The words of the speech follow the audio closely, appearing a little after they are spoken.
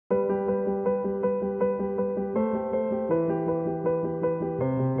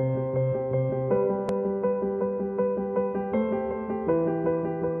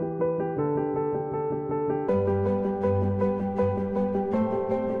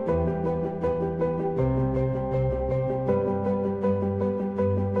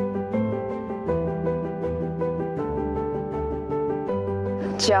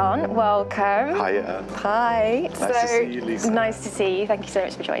John, welcome. Hiya. Hi. Nice to see you, Lisa. Nice to see you. Thank you so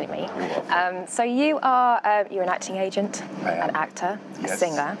much for joining me. You're welcome. So you're an acting agent, I am. an actor, Yes. a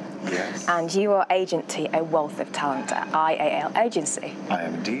singer, Yes. and you are agent to a wealth of talent at IAL Agency. I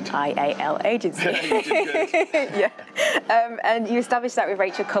am indeed. IAL Agency. You did good. Yeah. And you established that with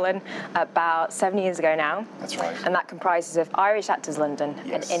Rachel Cullen about 7 years ago now. That's right. And that comprises of Irish Actors London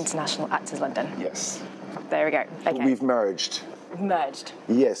Yes. and International Actors London. Yes. There we go. Okay. We've merged. Merged.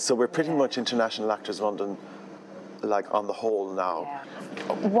 Yes, so we're pretty much International Actors London, like on the whole now.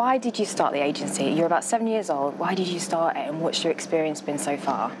 Yeah. Why did you start the agency? You're about 7 years old. Why did you start it, and what's your experience been so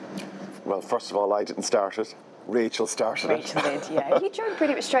far? Well, first of all, I didn't start it. Rachel started Rachel it. did, yeah. You joined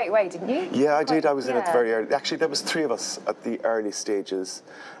pretty much straight away, didn't you? Yeah, I did. I was in it yeah. very early. Actually, there was 3 of us at the early stages.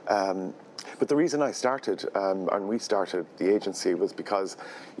 But the reason I started, and we started the agency, was because,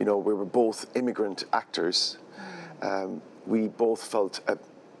 we were both immigrant actors. We both felt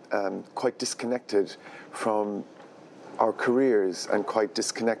quite disconnected from our careers and quite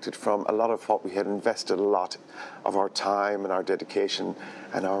disconnected from a lot of what we had invested a lot of our time and our dedication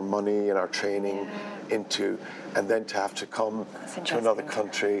and our money and our training into, and then to have to come to another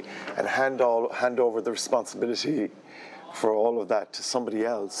country and hand over the responsibility for all of that to somebody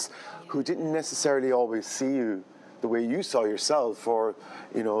else who didn't necessarily always see you the way you saw yourself, or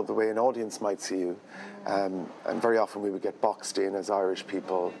the way an audience might see you. And very often we would get boxed in as Irish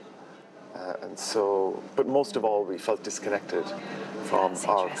people. And so, but most of all, we felt disconnected from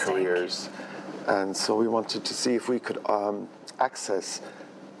our careers. And so we wanted to see if we could access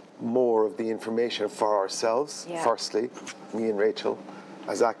more of the information for ourselves, firstly, me and Rachel,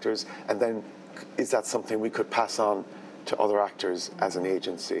 as actors, and then is that something we could pass on to other actors as an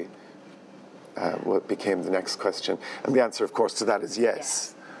agency? What became the next question. And the answer, of course, to that is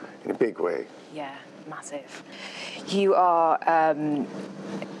yes. In a big way. Yeah, massive. You are...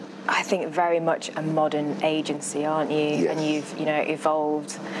 I think very much a modern agency, aren't you? Yes. And you've,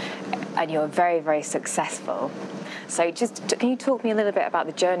 evolved, and you're very, very successful. So can you talk to me a little bit about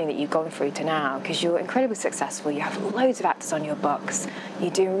the journey that you've gone through to now? Because you're incredibly successful. You have loads of actors on your books. You're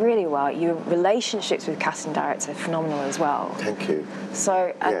doing really well. Your relationships with casting directors are phenomenal as well. Thank you.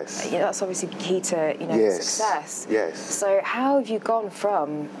 So yes. That's obviously key to success. Yes. So how have you gone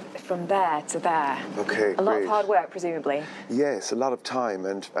from there to there? Okay, a lot of hard work, presumably. Yes, a lot of time,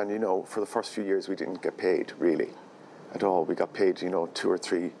 and for the first few years we didn't get paid really at all. We got paid 2 or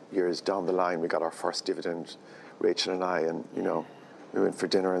 3 years down the line. We got our first dividend, Rachel and I, and we went for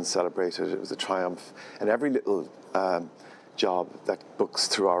dinner and celebrated. It was a triumph. And every little job that books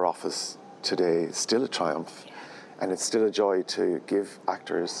through our office today is still a triumph, and it's still a joy to give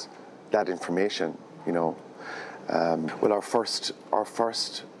actors that information. Well, our first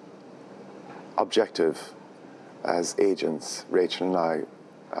objective as agents, Rachel and I,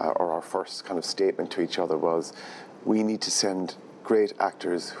 or our first kind of statement to each other was, we need to send great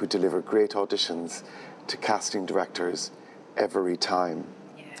actors who deliver great auditions to casting directors every time.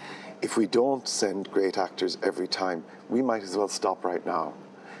 Yeah. If we don't send great actors every time, we might as well stop right now,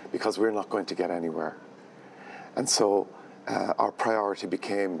 because we're not going to get anywhere. And so our priority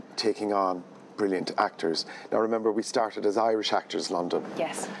became taking on brilliant actors. Now remember, we started as Irish Actors London.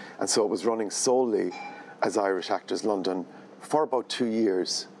 Yes. And so it was running solely as Irish Actors London for about 2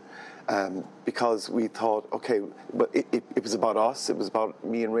 years, because we thought, okay, but it was about us. It was about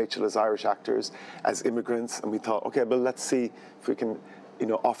me and Rachel as Irish actors, as immigrants, and we thought, okay, well, let's see if we can,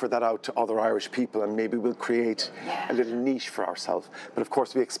 offer that out to other Irish people, and maybe we'll create a little niche for ourselves. But of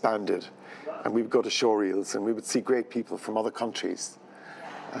course, we expanded, and we would go to showreels, and we would see great people from other countries.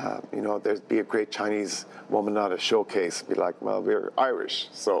 There'd be a great Chinese woman at a showcase, be like, well, we're Irish,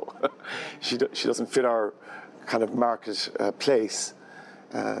 so she doesn't fit our kind of market place.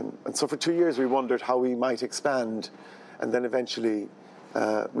 And so for 2 years we wondered how we might expand, and then eventually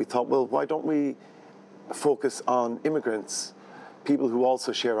we thought, well, why don't we focus on immigrants, people who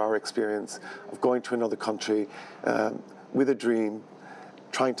also share our experience of going to another country with a dream,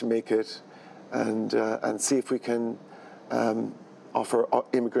 trying to make it, and see if we can offer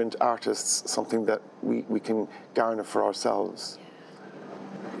immigrant artists something that we can garner for ourselves.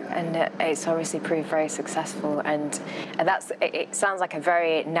 And it's obviously proved very successful, and it sounds like a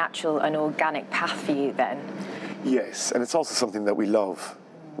very natural and organic path for you then. Yes, and it's also something that we love.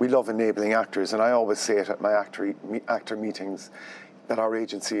 We love enabling actors, and I always say it at my actor meetings, that our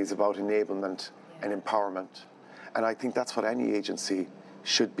agency is about enablement and empowerment. And I think that's what any agency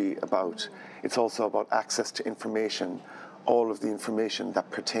should be about. It's also about access to information, all of the information that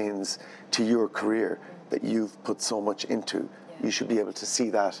pertains to your career that you've put so much into. You should be able to see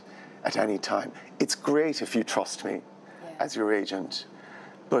that at any time. It's great if you trust me as your agent,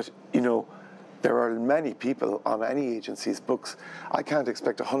 But, you know, there are many people on any agency's books. I can't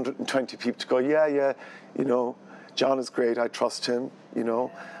expect 120 people to go, yeah, you know, John is great, I trust him, you know.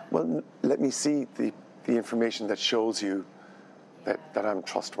 Well, let me see the information that shows you that I'm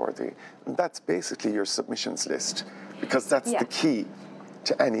trustworthy. And that's basically your submissions list, because that's the key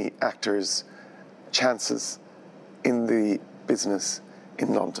to any actor's chances in the business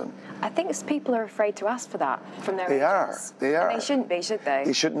in London. I think people are afraid to ask for that from their agents. They are. And they shouldn't be, should they?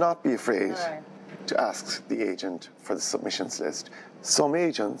 They should not be afraid to ask the agent for the submissions list. Some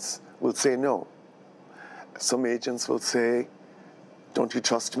agents will say no. Some agents will say, don't you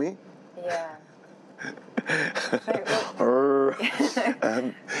trust me? Yeah.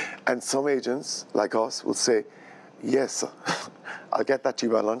 And some agents, like us, will say, yes, I'll get that to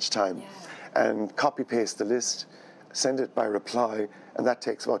you by lunchtime. And copy-paste the list, send it by reply, and that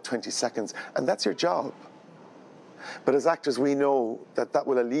takes about 20 seconds. And that's your job. But as actors, we know that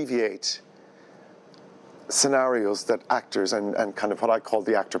will alleviate scenarios that actors, and kind of what I call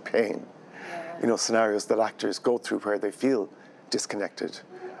the actor pain, you know, scenarios that actors go through where they feel disconnected,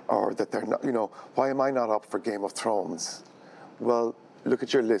 or that they're not, you know, why am I not up for Game of Thrones? Well, look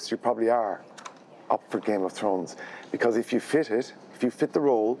at your list, you probably are up for Game of Thrones, because if you fit it, if you fit the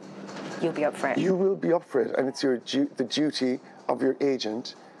role, you'll be up for it. You will be up for it, and it's the duty of your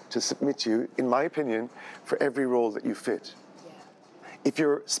agent to submit you, in my opinion, for every role that you fit. If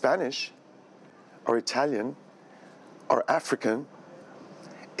you're Spanish, or Italian, or African,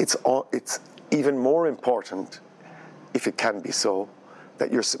 it's even more important, if it can be so,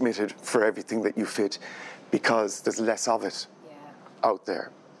 that you're submitted for everything that you fit, because there's less of it out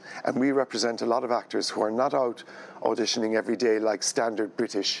there. And we represent a lot of actors who are not out auditioning every day like standard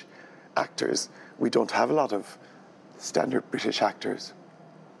British actors. We don't have a lot of standard British actors.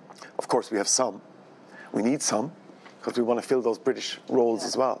 Of course, we have some. We need some, because we want to fill those British roles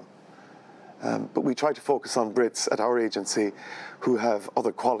as well. But we try to focus on Brits at our agency who have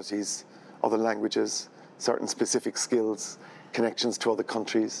other qualities, other languages, certain specific skills, connections to other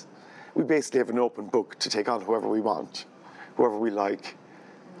countries. We basically have an open book to take on whoever we want, whoever we like.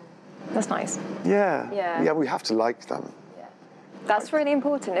 That's nice. Yeah, we have to like them. That's really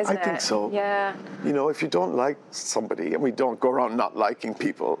important, isn't it? I think so. Yeah. You know, if you don't like somebody, and we don't go around not liking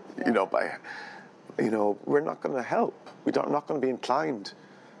people, you know, we're not going to help. We're not going to be inclined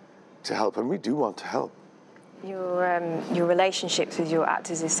to help, and we do want to help. Your relationships with your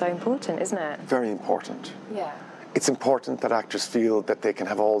actors is so important, isn't it? Very important. Yeah. It's important that actors feel that they can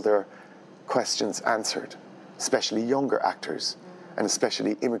have all their questions answered, especially younger actors, and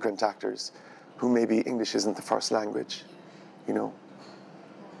especially immigrant actors who maybe English isn't the first language. You know,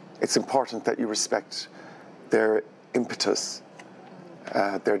 it's important that you respect their impetus,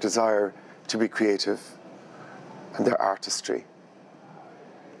 their desire to be creative, and their artistry.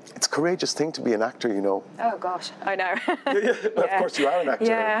 It's a courageous thing to be an actor, you know. Oh gosh, I know. Of course, you are an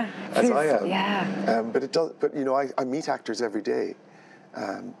actor, as I am. Yeah. But it does. But you know, I meet actors every day.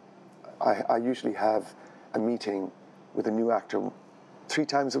 I usually have a meeting with a new actor 3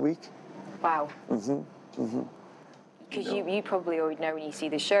 times a week. Wow. Because you probably already know when you see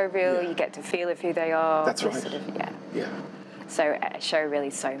the show reel, you get to feel of who they are. That's right. Sort of, Yeah. So show reel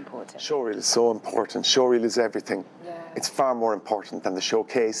is so important. Show reel is so important. Show reel is everything. Yeah. It's far more important than the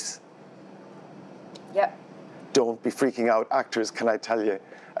showcase. Yep. Don't be freaking out. Actors, can I tell you,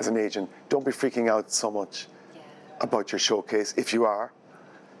 as an agent, don't be freaking out so much about your showcase. If you are,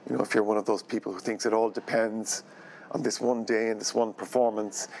 you know, if you're one of those people who thinks it all depends on this one day and this one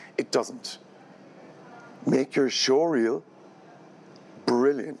performance, it doesn't. Make your show reel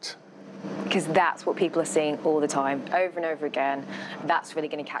brilliant. Because that's what people are seeing all the time, over and over again. That's really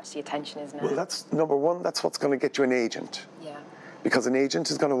going to catch the attention, isn't it? Well, that's number one. That's what's going to get you an agent. Yeah. Because an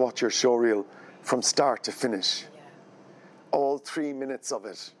agent is going to watch your show reel from start to finish. Yeah. All 3 minutes of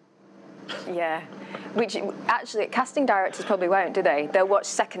it. Yeah. Which, actually, casting directors probably won't, do they? They'll watch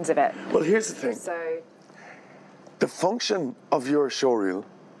seconds of it. Well, here's the thing. So, the function of your show reel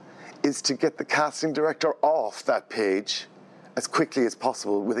is to get the casting director off that page as quickly as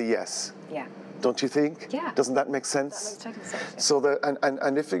possible with a yes. Yeah. Don't you think? Yeah. Doesn't that make sense? That makes total sense. Yeah. So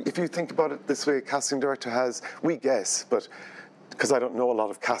and if you think about it this way, a casting director has, we guess, but because I don't know a lot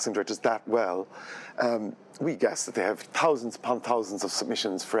of casting directors that well, we guess that they have thousands upon thousands of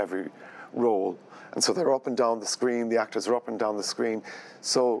submissions for every role. And so they're up and down the screen, the actors are up and down the screen.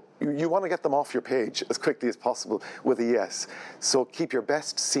 So you want to get them off your page as quickly as possible with a yes. So keep your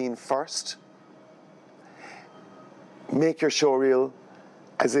best scene first. Make your show reel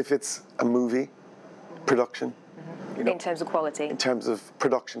as if it's a movie production. You know, in terms of quality. in terms of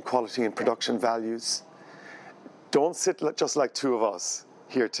production quality and production values. Don't sit just like two of us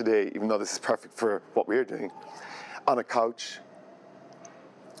here today, even though this is perfect for what we're doing, on a couch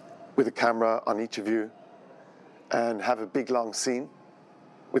with a camera on each of you and have a big long scene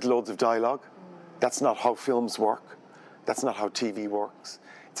with loads of dialogue. That's not how films work. That's not how TV works.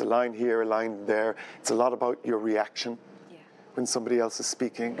 It's a line here, a line there. It's a lot about your reaction when somebody else is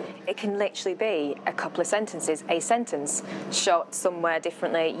speaking. It can literally be a couple of sentences, a sentence shot somewhere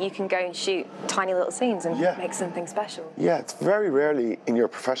differently. You can go and shoot tiny little scenes and make something special. Yeah, it's very rarely in your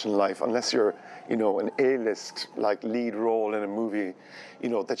professional life, unless you're, you know, an A-list like lead role in a movie, you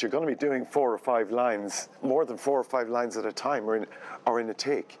know, that you're going to be doing 4 or 5 lines, more than 4 or 5 lines at a time, or in a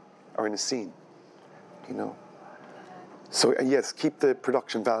take, or in a scene, you know. So yes, keep the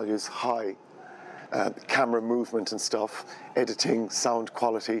production values high. Camera movement and stuff, editing, sound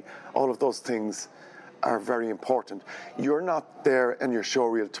quality, all of those things are very important. You're not there in your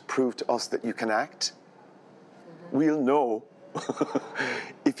showreel to prove to us that you can act. We'll know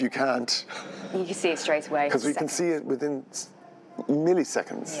if you can't. You can see it straight away. Because we can see it within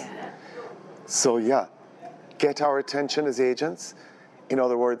milliseconds. Yeah. So yeah, get our attention as agents. In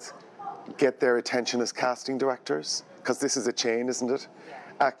other words, get their attention as casting directors, because this is a chain, isn't it?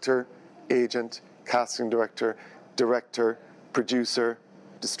 Actor, agent, casting director, director, producer,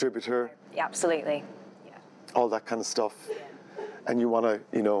 distributor. Yeah, absolutely. Yeah. All that kind of stuff. And you want to,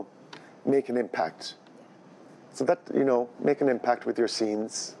 you know, make an impact. So that, you know, make an impact with your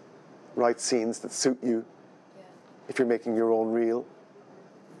scenes. Write scenes that suit you. If you're making your own reel.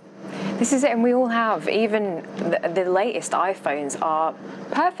 This is it, and we all have, even the latest iPhones are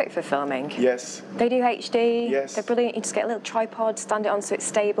perfect for filming. Yes. They do HD. Yes. They're brilliant. You just get a little tripod, stand it on so it's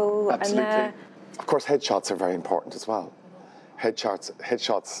stable. Absolutely. And of course, headshots are very important as well.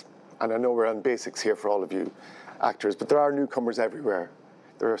 Headshots, and I know we're on basics here for all of you actors, but there are newcomers everywhere.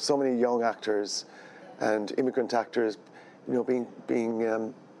 There are so many young actors and immigrant actors, you know,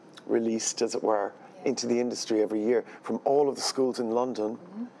 being released, as it were, into the industry every year from all of the schools in London,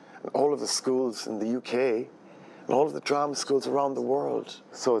 and all of the schools in the UK, and all of the drama schools around the world.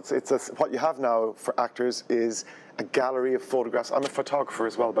 So what you have now for actors is a gallery of photographs. I'm a photographer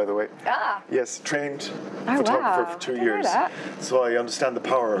as well, by the way. Ah. Yes, trained Oh, photographer wow. for 2 I didn't know years. that. So I understand the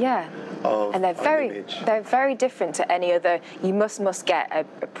power of and they're an image. they're very different to any other. You must get a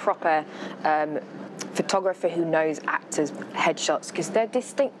proper photographer who knows actors' headshots, because they're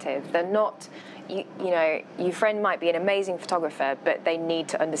distinctive. They're not. You know, your friend might be an amazing photographer, but they need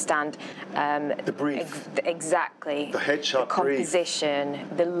to understand the brief. Exactly. The headshot, the composition,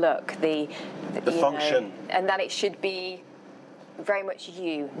 brief. The look, the function. Know, and that it should be very much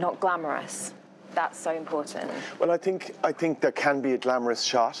you, not glamorous. That's so important. Well, I think there can be a glamorous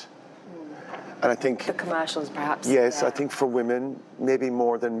shot. And I think the commercials, perhaps. Yes, I think for women, maybe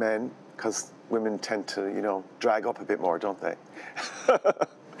more than men, because women tend to, you know, drag up a bit more, don't they?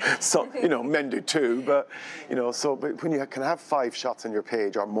 So, you know, men do too, but, you know, so but when you can have 5 shots on your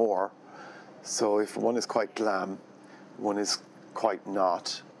page or more, so if one is quite glam, one is quite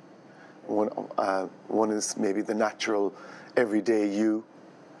not, one is maybe the natural, everyday you,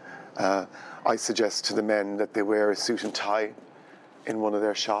 I suggest to the men that they wear a suit and tie in one of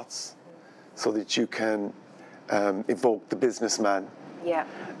their shots so that you can evoke the businessman. Yeah.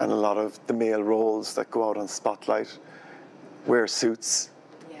 And a lot of the male roles that go out on Spotlight wear suits.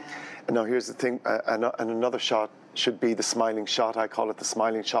 And now here's the thing, and another shot should be the smiling shot. I call it the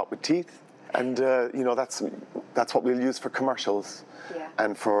smiling shot with teeth. And, you know, that's what we'll use for commercials. Yeah.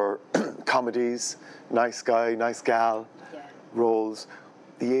 And for comedies, nice guy, nice gal roles.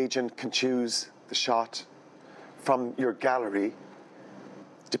 The agent can choose the shot from your gallery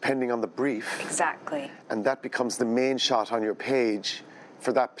depending on the brief. Exactly. And that becomes the main shot on your page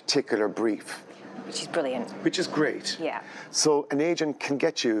for that particular brief. Which is brilliant. Which is great. Yeah. So an agent can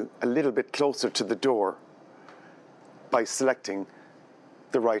get you a little bit closer to the door by selecting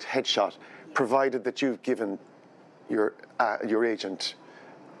the right headshot, provided that you've given your agent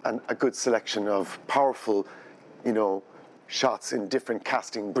a good selection of powerful, you know, shots in different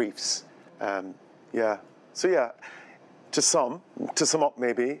casting briefs. So yeah, to sum up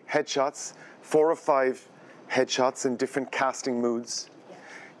maybe, headshots, 4 or 5 headshots in different casting moods.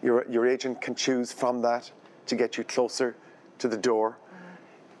 Your agent can choose from that to get you closer to the door.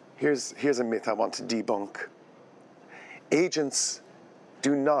 Here's a myth I want to debunk. Agents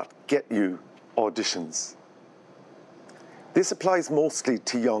do not get you auditions. This applies mostly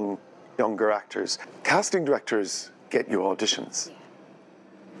to younger actors. Casting directors get you auditions.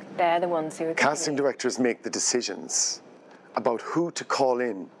 They're the ones who are Casting directors make the decisions about who to call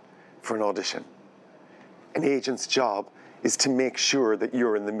in for an audition. An agent's job is to make sure that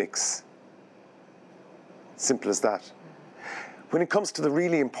you're in the mix. Simple as that. When it comes to the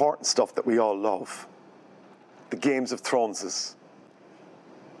really important stuff that we all love, the Games of Thrones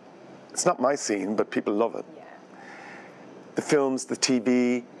it's not my scene, but people love it. Yeah. The films, the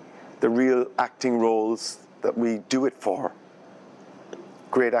TV, the real acting roles that we do it for.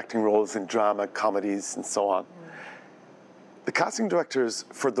 Great acting roles in drama, comedies, and so on. The casting directors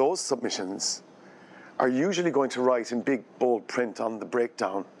for those submissions are usually going to write in big, bold print on the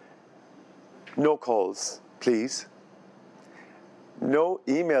breakdown, no calls, please. No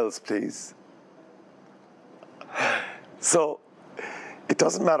emails, please. So it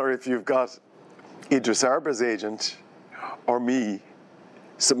doesn't matter if you've got Idris Elba's agent or me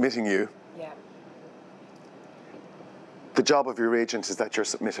submitting you. Yeah. The job of your agent is that you're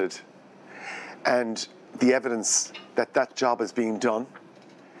submitted. And the evidence that that job is being done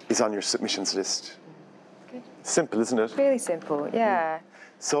is on your submissions list. Good. Simple, isn't it? Really simple, yeah.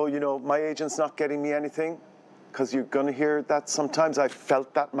 So, my agent's not getting me anything, because you're going to hear that sometimes. I've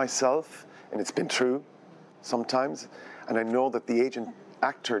felt that myself, and it's been true sometimes. And I know that the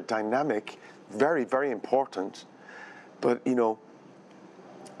agent-actor dynamic, very, very important. But,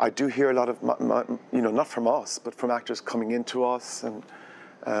 I do hear a lot of, not from us, but from actors coming into us and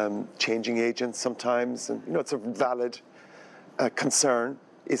changing agents sometimes. And, it's a valid concern.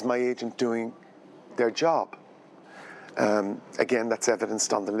 Is my agent doing their job? Again, that's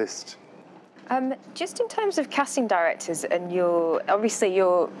evidenced on the list. Just in terms of casting directors, and you're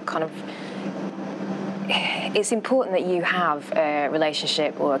kind of, it's important that you have a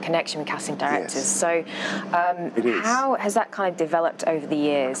relationship or a connection with casting directors. Yes. So how has that kind of developed over the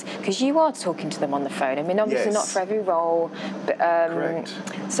years? Because you are talking to them on the phone. I mean, obviously Yes. not for every role, but Correct.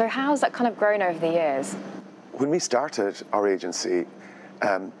 So how's that kind of grown over the years? When we started our agency,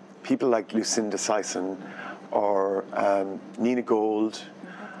 people like Lucinda Sison or Nina Gold,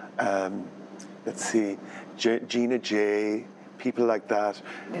 let's see, Gina J, people like that.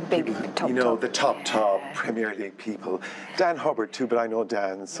 The big people, top. the top Premier League people. Dan Hubbard too, but I know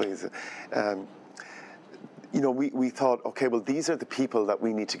Dan, so he's, we thought, okay, well, these are the people that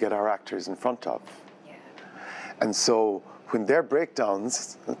we need to get our actors in front of. Yeah. And so when their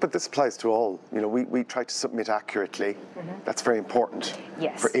breakdowns, but this applies to all, we try to submit accurately. That's very important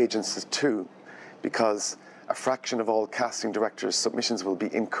for agencies too, because a fraction of all casting directors' submissions will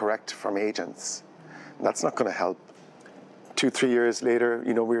be incorrect from agents. And that's not going to help. 2-3 years later,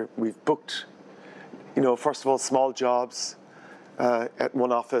 we've booked, first of all, small jobs at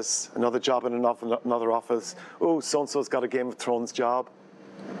one office, another job in another office. Oh, so-and-so's got a Game of Thrones job.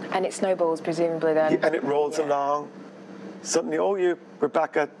 And it snowballs, presumably, then. And it rolls along. Suddenly, we're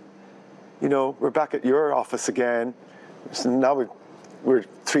back at your office again. So now we're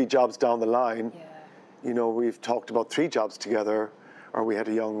 3 jobs down the line. Yeah. We've talked about 3 jobs together, or we had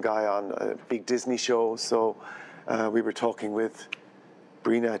a young guy on a big Disney show, so we were talking with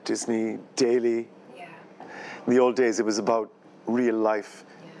Brina at Disney daily. Yeah. In the old days, it was about real life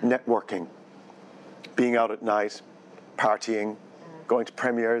networking, being out at night, partying, going to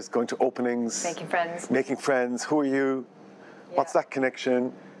premieres, going to openings. Making friends. Who are you? Yeah. What's that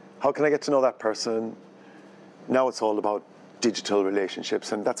connection? How can I get to know that person? Now it's all about digital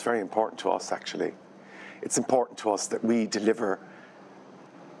relationships, and that's very important to us, actually. It's important to us that we deliver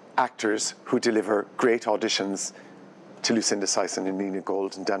actors who deliver great auditions to Lucinda Sison and Nina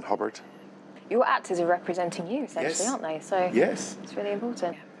Gold and Dan Hubbard. Your actors are representing you, essentially, aren't they? So yes. It's really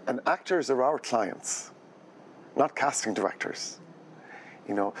important. And actors are our clients, not casting directors.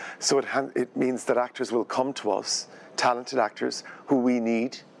 So it means that actors will come to us, talented actors who we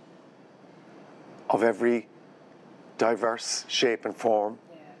need, of every diverse shape and form.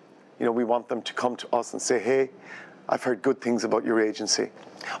 Yeah. We want them to come to us and say, hey, I've heard good things about your agency.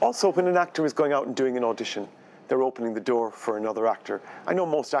 Also, when an actor is going out and doing an audition, they're opening the door for another actor. I know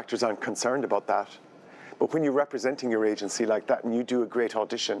most actors aren't concerned about that, but when you're representing your agency like that and you do a great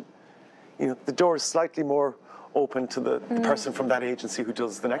audition, the door is slightly more open to the person from that agency who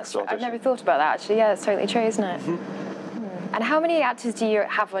does the next audition. I've never thought about that, actually. Yeah, it's totally true, isn't it? And how many actors do you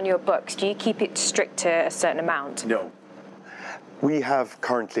have on your books? Do you keep it strict to a certain amount? No. We have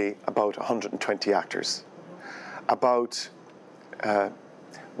currently about 120 actors. About, I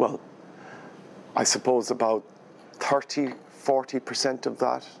suppose about 30-40% of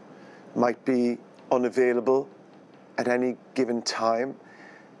that might be unavailable at any given time.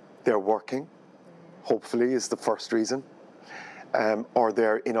 They're working, hopefully, is the first reason. Or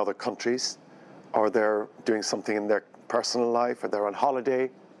they're in other countries, or they're doing something in their personal life, or they're on holiday.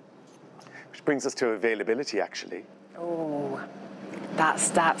 Which brings us to availability, actually. Oh,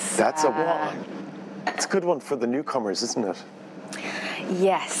 that's a one. It's a good one for the newcomers, isn't it?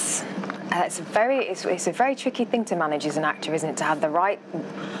 Yes. It's a very tricky thing to manage as an actor, isn't it? To have the right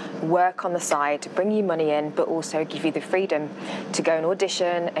work on the side to bring you money in, but also give you the freedom to go and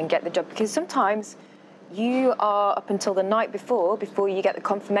audition and get the job. Because sometimes you are up until the night before you get the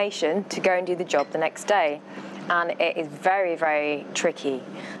confirmation to go and do the job the next day. And it is very, very tricky.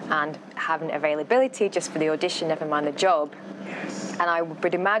 And having availability just for the audition, never mind the job. Yes. And I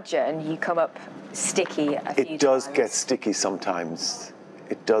would imagine you come up sticky a few times. It does get sticky sometimes.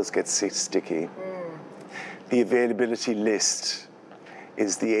 It does get sticky. The availability list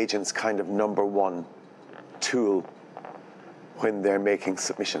is the agent's kind of number one tool when they're making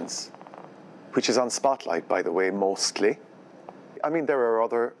submissions, which is on Spotlight, by the way, mostly. I mean, there are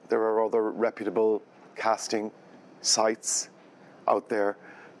other reputable casting sites out there,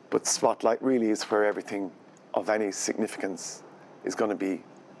 but Spotlight really is where everything of any significance is going to be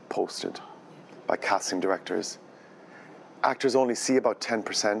posted by casting directors. Actors only see about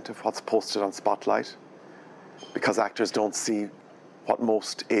 10% of what's posted on Spotlight because actors don't see what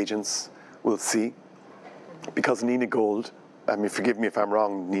most agents will see. Because Nina Gold, I mean, forgive me if I'm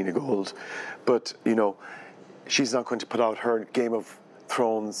wrong, Nina Gold, but, you know, she's not going to put out her Game of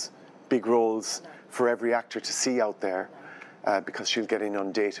Thrones big roles for every actor to see out there because she'll get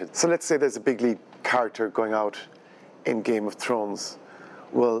inundated. So let's say there's a big lead character going out in Game of Thrones.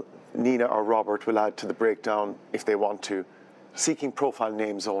 Well, Nina or Robert will add to the breakdown, if they want to, seeking profile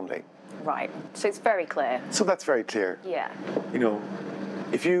names only. Right, so it's very clear. So that's very clear. Yeah. You know,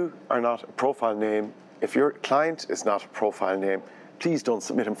 if you are not a profile name, if your client is not a profile name, please don't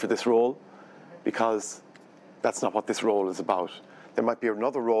submit him for this role because that's not what this role is about. There might be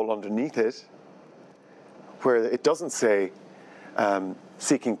another role underneath it where it doesn't say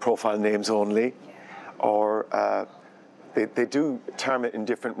seeking profile names only, or they do term it in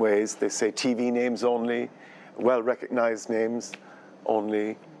different ways. They say TV names only, well-recognized names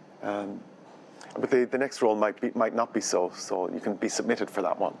only. But the next role might not be so you can be submitted for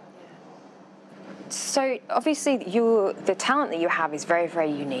that one. So obviously the talent that you have is very,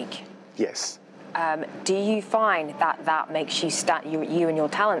 very unique. Yes. Do you find that makes you and your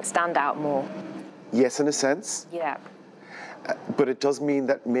talent stand out more? Yes, in a sense. Yeah. But it does mean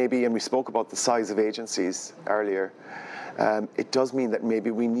that maybe, and we spoke about the size of agencies earlier, it does mean that maybe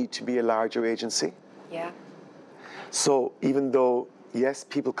we need to be a larger agency. Yeah. So even though, yes,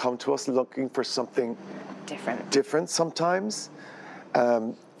 people come to us looking for something different sometimes,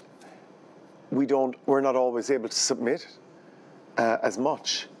 we're not always able to submit as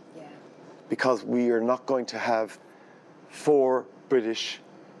much. Yeah. Because we are not going to have 4 British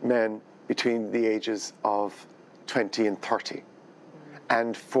men between the ages of 20 and 30,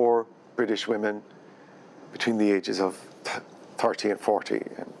 and 4 British women between the ages of 30 and 40,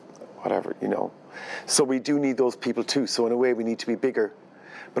 and whatever, you know. So we do need those people too. So in a way, we need to be bigger,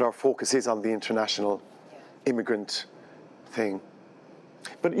 but our focus is on the international immigrant thing.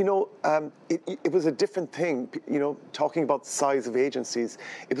 But, you know, it was a different thing, you know, talking about the size of agencies.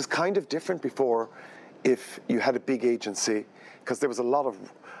 It was kind of different before if you had a big agency, because there was a lot of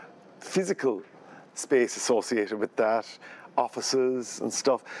physical space associated with that, offices and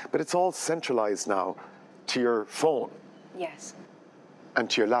stuff. But it's all centralized now to your phone. Yes. And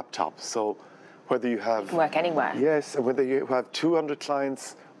to your laptop. So whether you have... You can work anywhere. Yes, and whether you have 200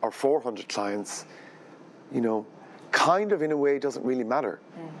 clients or 400 clients, you know, kind of in a way doesn't really matter.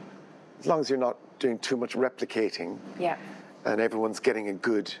 As long as you're not doing too much replicating. Yeah. And everyone's getting a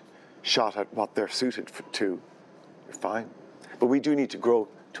good shot at what they're suited to, you're fine. But we do need to grow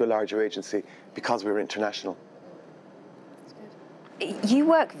to a larger agency because we're international. You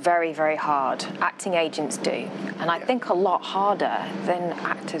work very, very hard. Acting agents do. And I think a lot harder than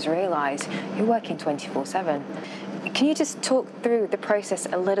actors realise. You're working 24/7. Can you just talk through the process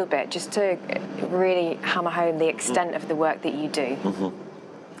a little bit, just to really hammer home the extent of the work that you do?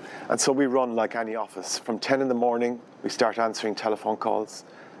 And so we run like any office. From 10 in the morning, we start answering telephone calls.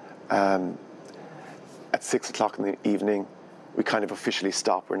 At 6 o'clock in the evening, we kind of officially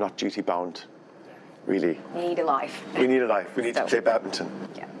stop. We're not duty bound, really. You need a life. We need a life. We need to play badminton.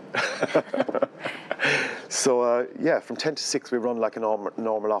 Yeah. So, from 10 to 6, we run like a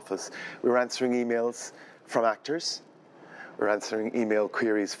normal office. We're answering emails from actors. We're answering email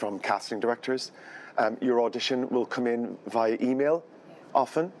queries from casting directors. Your audition will come in via email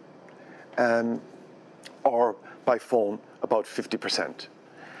often, or by phone, about 50%.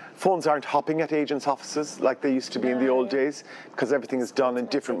 Phones aren't hopping at agents' offices like they used to be in the old days, because everything is done in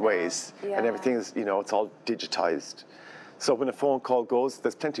different ways, and everything is, you know, it's all digitized. So when a phone call goes,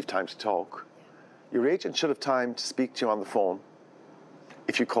 there's plenty of time to talk. Your agent should have time to speak to you on the phone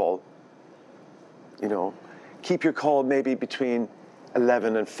if you call. You know, keep your call maybe between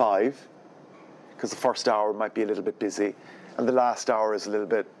 11 and 5, because the first hour might be a little bit busy, and the last hour is a little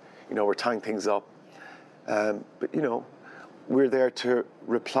bit, we're tying things up. But, we're there to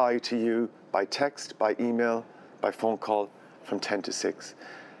reply to you by text, by email, by phone call from 10 to 6.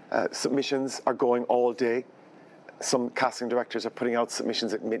 Submissions are going all day. Some casting directors are putting out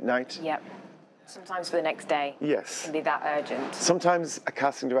submissions at midnight. Yep. Sometimes for the next day. Yes. It can be that urgent. Sometimes a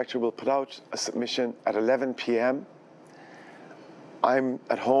casting director will put out a submission at 11 p.m. I'm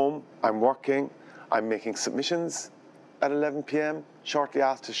at home, I'm working, I'm making submissions at 11 p.m. shortly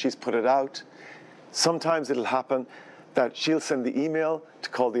after she's put it out. Sometimes it'll happen that she'll send the email to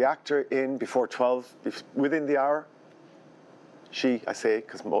call the actor in before 12, within the hour. She, I say,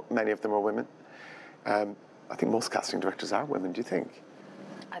 because many of them are women. I think most casting directors are women, do you think?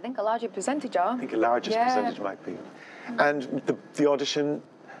 I think a larger percentage are. I think a largest percentage might be. And the audition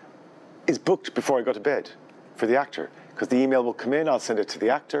is booked before I go to bed for the actor, because the email will come in, I'll send it to the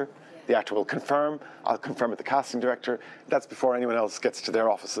actor will confirm, I'll confirm with the casting director. That's before anyone else gets to their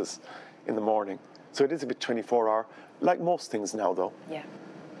offices in the morning. So it is a bit 24-hour, like most things now, though. Yeah.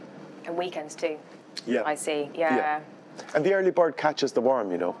 And weekends too. Yeah. I see, yeah. And the early bird catches the worm,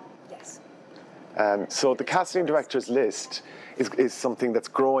 Yes. So the casting director's list is something that's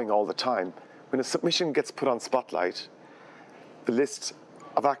growing all the time. When a submission gets put on Spotlight, the list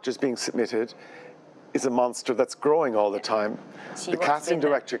of actors being submitted is a monster that's growing all the time. The casting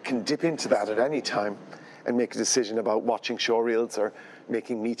director can dip into that at any time and make a decision about watching showreels or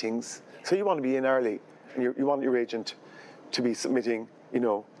making meetings. So you want to be in early, and you want your agent to be submitting,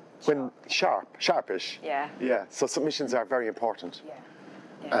 when sharpish. Yeah. Yeah, so submissions are very important.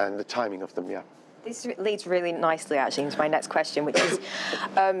 Yeah. And the timing of them, yeah. This leads really nicely, actually, into my next question, which is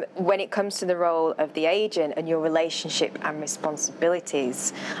when it comes to the role of the agent and your relationship and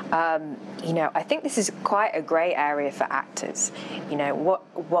responsibilities, I think this is quite a grey area for actors.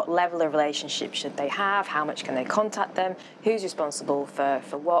 What level of relationship should they have? How much can they contact them? Who's responsible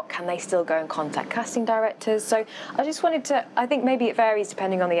for what? Can they still go and contact casting directors? So I just wanted to, I think maybe it varies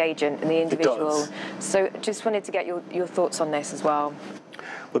depending on the agent and the individual. So just wanted to get your thoughts on this as well.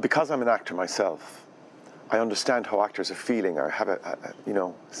 Well, because I'm an actor myself, I understand how actors are feeling, or have a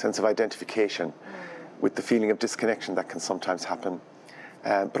sense of identification with the feeling of disconnection that can sometimes happen,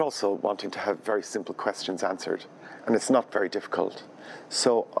 but also wanting to have very simple questions answered, and it's not very difficult.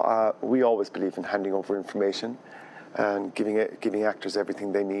 So we always believe in handing over information and giving actors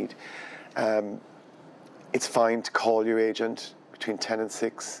everything they need. It's fine to call your agent between 10 and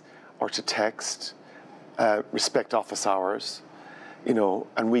 6, or to text, respect office hours,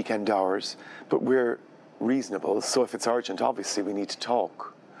 and weekend hours, but we're reasonable, so if it's urgent, obviously we need to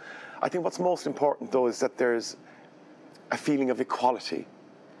talk. I think what's most important, though, is that there's a feeling of equality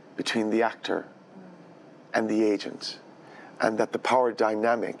between the actor and the agent, and that the power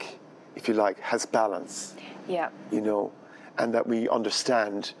dynamic, if you like, has balance. Yeah. And that we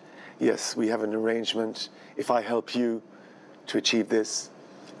understand, yes, we have an arrangement. If I help you to achieve this,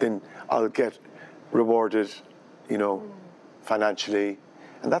 then I'll get rewarded, financially,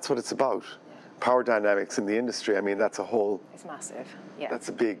 and that's what it's about. Power dynamics in the industry, that's a whole... It's massive, yeah. That's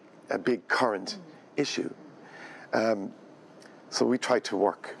a big current issue. So we try to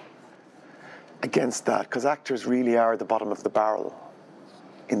work against that, because actors really are the bottom of the barrel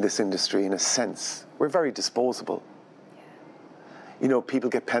in this industry, in a sense. We're very disposable. Yeah.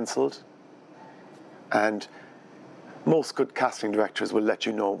 People get penciled, and most good casting directors will let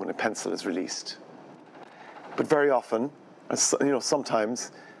you know when a pencil is released. But very often,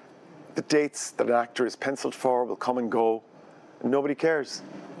 sometimes the dates that an actor is penciled for will come and go, and nobody cares.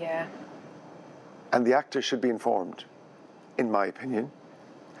 Yeah. And the actor should be informed, in my opinion.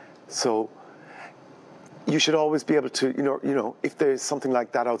 So you should always be able to, if there's something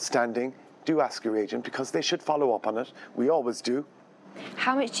like that outstanding, do ask your agent, because they should follow up on it. We always do.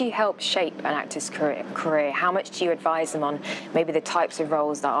 How much do you help shape an actor's career? How much do you advise them on maybe the types of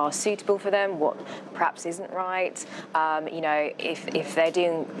roles that are suitable for them, what perhaps isn't right? If they're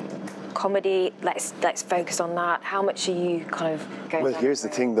doing comedy, let's focus on that. How much are you kind of going? Well, here's the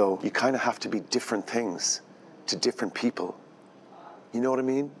thing, though. You kind of have to be different things to different people. You know what I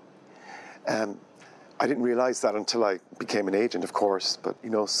mean? I didn't realize that until I became an agent, of course. But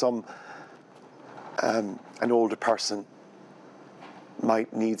an older person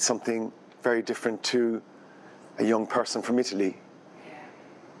might need something very different to a young person from Italy.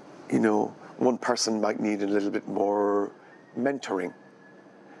 One person might need a little bit more mentoring.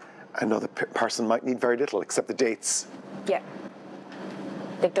 Another person might need very little, except the dates. Yeah.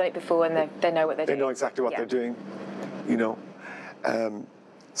 They've done it before, and they know what they're doing. They know exactly what they're doing,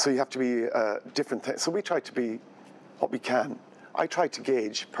 So you have to be different things. So we try to be what we can, I try to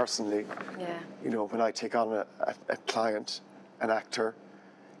gauge personally, when I take on a client, an actor,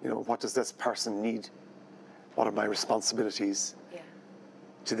 what does this person need? What are my responsibilities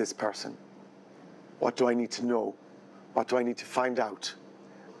to this person? What do I need to know? What do I need to find out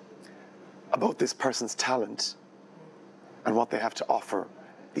about this person's talent and what they have to offer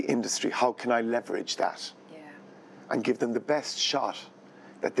the industry? How can I leverage that and give them the best shot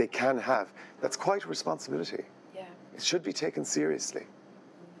that they can have? That's quite a responsibility. It should be taken seriously,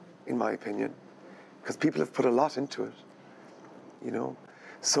 in my opinion, because people have put a lot into it,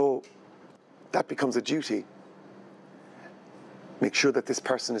 So that becomes a duty. Make sure that this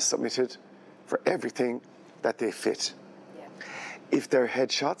person is submitted for everything that they fit. If their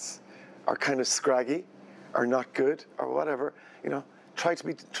headshots are kind of scraggy, or not good, or whatever, try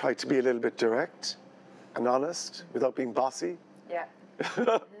to be a little bit direct and honest without being bossy.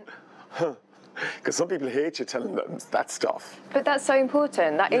 Because some people hate you telling them that stuff. But that's so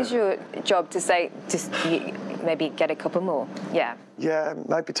important. That is your job to say, just maybe get a couple more. Yeah,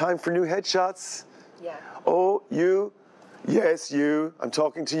 might be time for new headshots. Oh, you. Yes, you. I'm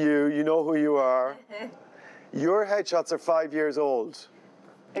talking to you. You know who you are. Your headshots are 5 years old.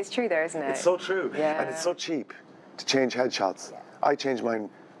 It's true though, isn't it? It's so true. And it's so cheap to change headshots. I change mine,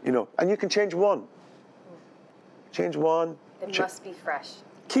 and you can change one. Change one. It must be fresh.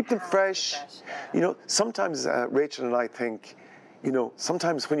 Keep them fresh. Sometimes Rachel and I think,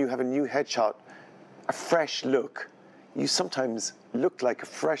 sometimes when you have a new headshot, a fresh look, you sometimes look like a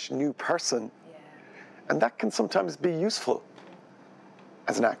fresh new person. And that can sometimes be useful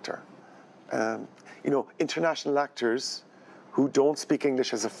as an actor. International actors who don't speak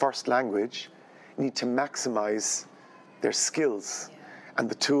English as a first language need to maximize their skills and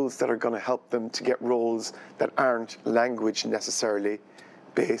the tools that are going to help them to get roles that aren't language necessarily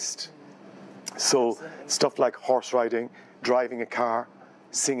based. So stuff like horse riding, driving a car,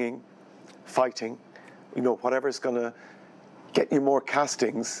 singing, fighting, whatever is going to get you more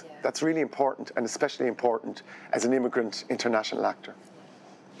castings, that's really important, and especially important as an immigrant international actor.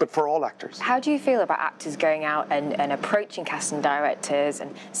 But for all actors. How do you feel about actors going out and approaching casting directors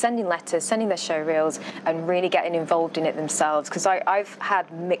and sending letters, sending their show reels, and really getting involved in it themselves? Because I've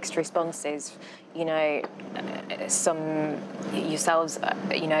had mixed responses. Some yourselves,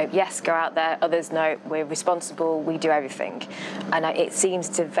 yes, go out there. Others, no, we're responsible, we do everything. And it seems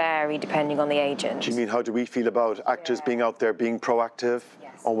to vary depending on the agent. Do you mean how do we feel about actors being out there, being proactive?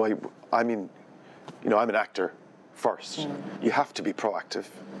 Yes. Oh, I'm an actor first. You have to be proactive.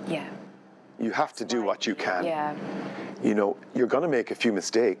 You have to do what you can. You're going to make a few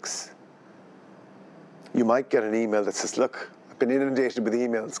mistakes. You might get an email that says, look, I've been inundated with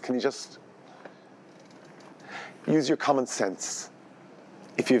emails. Can you just use your common sense?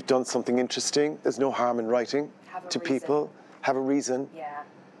 If you've done something interesting, there's no harm in writing to people. Have a reason.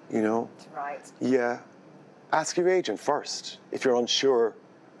 To write. Ask your agent first. If you're unsure,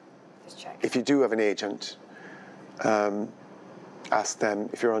 just check. If you do have an agent, ask them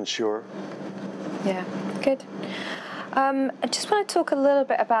if you're unsure. Good. I just want to talk a little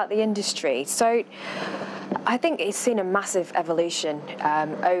bit about the industry. So I think it's seen a massive evolution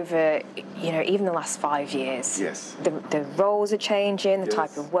over, even the last 5 years. Yes. The roles are changing, the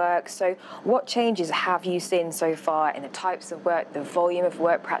type of work. So what changes have you seen so far in the types of work, the volume of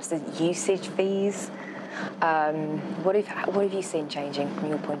work, perhaps the usage fees? What have you seen changing from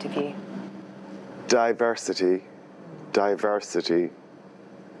your point of view? Diversity.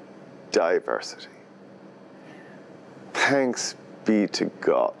 Thanks be to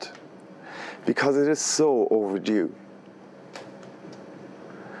God, because it is so overdue.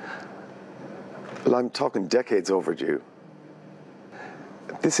 Well, I'm talking decades overdue.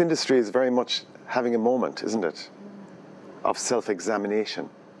 This industry is very much having a moment, isn't it, of self-examination.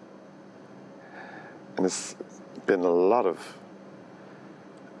 And there's been a lot of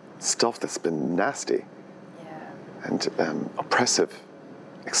stuff that's been nasty and oppressive,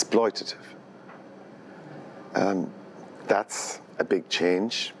 exploitative. That's a big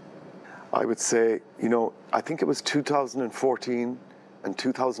change. I would say, I think it was 2014 and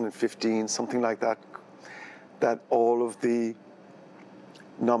 2015, something like that, that all of the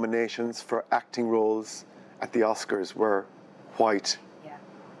nominations for acting roles at the Oscars were white,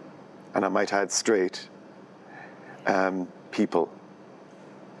 and I might add straight, people.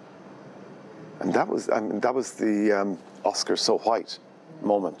 And that was the Oscars so white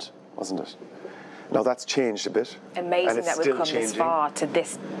moment, wasn't it? Now that's changed a bit. Amazing that we've come this far to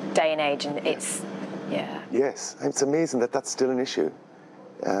this day and age, and it's, Yes, it's amazing that that's still an issue.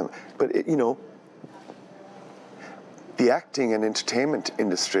 But the acting and entertainment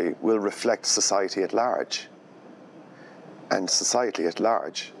industry will reflect society at large. and society at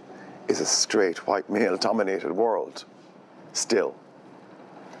large is a straight white male-dominated world still.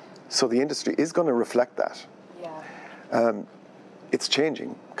 So the industry is going to reflect that. Yeah. It's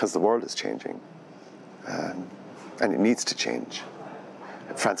changing because the world is changing, and it needs to change.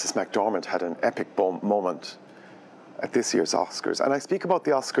 Frances McDormand had an epic moment at this year's Oscars. And I speak about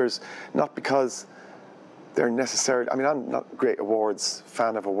the Oscars not because they're necessarily, I mean, I'm not a great awards,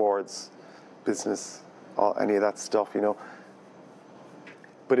 fan of awards, business, any of that stuff, you know.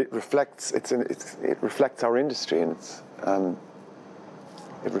 But it reflects, it reflects our industry, and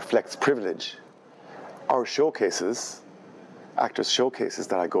it reflects privilege. Our showcases, actors' showcases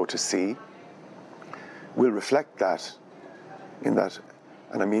that I go to see, will reflect that, in that,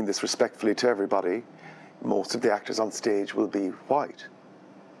 and I mean this respectfully to everybody, most of the actors on stage will be white.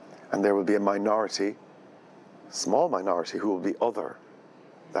 And there will be a minority, small minority, who will be other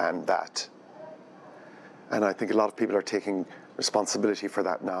than that. And I think a lot of people are taking responsibility for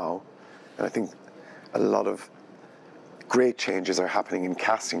that now. And I think a lot of great changes are happening in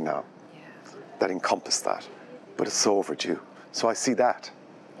casting now that encompass that. But it's so overdue. So I see that.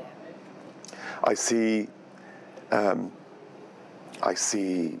 I see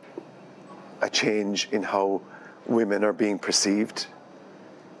a change in how women are being perceived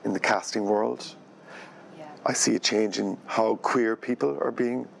in the casting world. Yeah. I see a change in how queer people are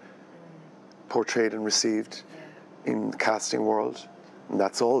being portrayed and received in the casting world. And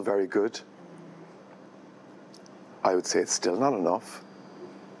that's all very good. I would say it's still not enough,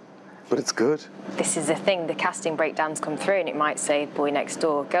 but it's good. This is the thing, the casting breakdowns come through and it might say boy next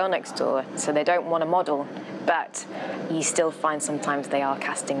door, girl next door, so they don't want a model, but you still find sometimes they are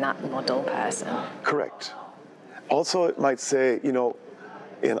casting that model person. Correct. Also, it might say, you know,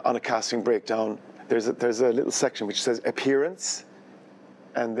 on a casting breakdown, there's a little section which says appearance,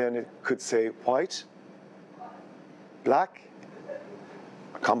 and then it could say white, black,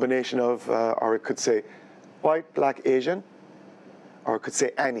 a combination of, or it could say white, black, Asian, or it could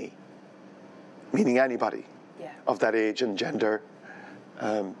say any, meaning anybody of that age and gender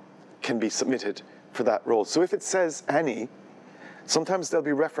can be submitted for that role. So if it says any, sometimes there'll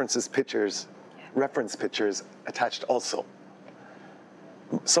be reference pictures attached also.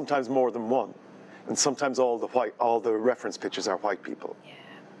 Sometimes more than one, and sometimes all the reference pictures are white people. Yeah.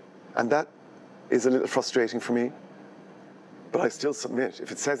 And that is a little frustrating for me, but I still submit.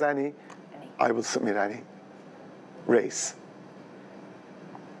 If it says any, I will submit any. Race.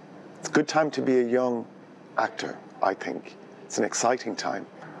 It's a good time to be a young actor, I think. It's an exciting time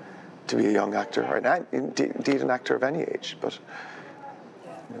to be a young actor, or indeed an actor of any age, but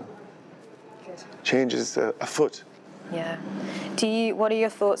you know, change is afoot. Yeah. What are your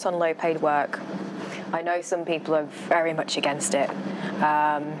thoughts on low-paid work? I know some people are very much against it,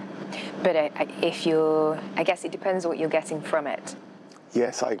 but I guess it depends what you're getting from it.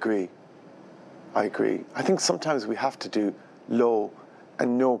 Yes, I agree. I think sometimes we have to do low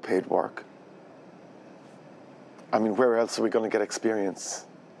and no paid work. I mean, where else are we going to get experience?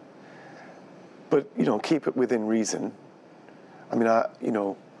 But, you know, keep it within reason. I mean,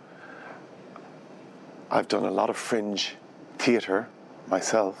 I've done a lot of fringe theatre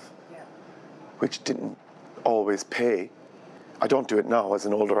myself, which didn't always pay. I don't do it now as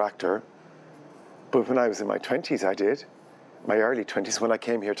an older actor, but when I was in my 20s, I did. My early 20s, when I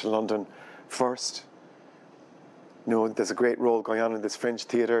came here to London first. You know, there's a great role going on in this fringe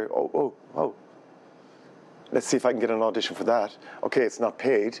theatre. Oh. Let's see if I can get an audition for that. Okay, it's not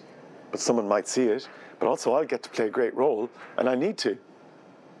paid, but someone might see it. But also, I'll get to play a great role, and I need to.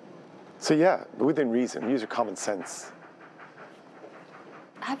 So yeah, within reason, use your common sense.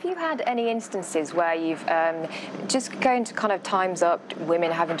 Have you had any instances where you've just going to kind of Time's Up,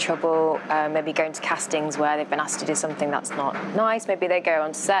 women having trouble, maybe going to castings where they've been asked to do something that's not nice, maybe they go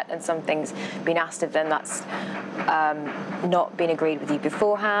on set and something's been asked of them that's not been agreed with you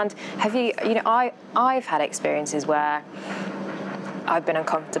beforehand? Have you, I've had experiences where I've been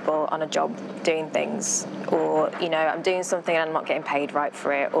uncomfortable on a job doing things, or, I'm doing something and I'm not getting paid right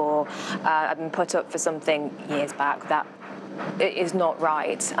for it, or I've been put up for something years back that it is not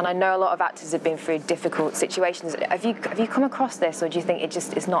right. And I know a lot of actors have been through difficult situations. Have you come across this, or do you think it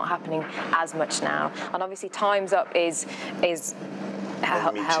just is not happening as much now? And obviously Time's Up is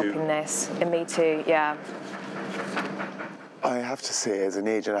helping this. And Me Too, yeah. I have to say, as an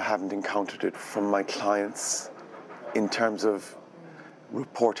agent, I haven't encountered it from my clients in terms of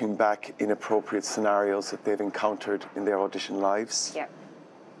reporting back inappropriate scenarios that they've encountered in their audition lives. Yeah.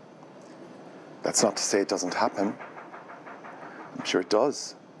 That's not to say it doesn't happen. I'm sure it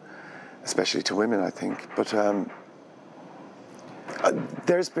does, especially to women, I think. But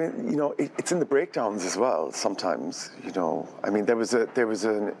There's been, it's in the breakdowns as well sometimes, I mean, there was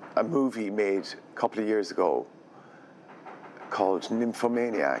a movie made a couple of years ago called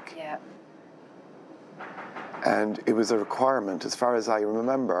Nymphomaniac. Yeah. And it was a requirement, as far as I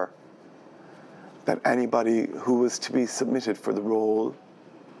remember, that anybody who was to be submitted for the role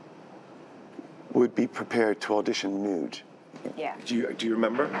would be prepared to audition nude. Yeah. Do you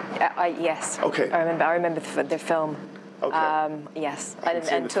remember? Yes. Okay. I remember the film. Okay. Yes. I haven't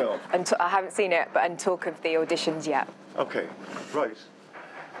seen the film. I haven't seen it, but and talk of the auditions yet. Okay. Right.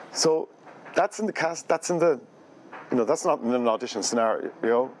 So that's in the cast. That's in the. That's not in an audition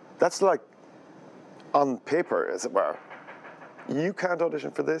scenario. That's like on paper, as it were. You can't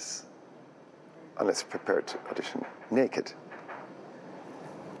audition for this unless you're prepared to audition naked.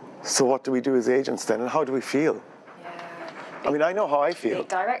 So what do we do as agents then, and how do we feel? Yeah. I mean, I know how I feel. Big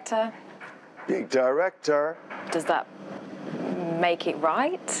director. Big director. Does that make it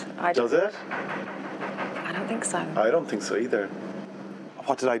right? Does it? I don't think so. I don't think so either.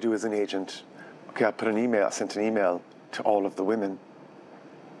 What did I do as an agent? Okay, I sent an email to all of the women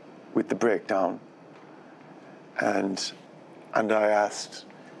with the breakdown. And I asked,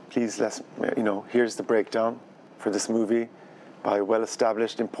 please, here's the breakdown for this movie by a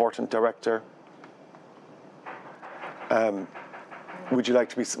well-established, important director. Would you like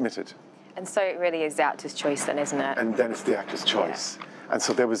to be submitted? And so it really is the actor's choice then, isn't it? And then it's the actor's choice. Yeah. And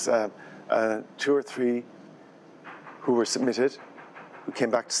so there was 2 or 3 who were submitted, who came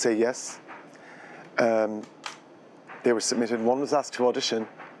back to say yes. They were submitted. One was asked to audition,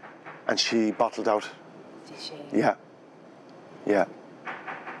 and she bottled out. Did she? Yeah. Yeah.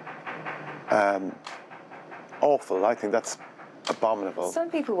 Awful. I think that's abominable. Some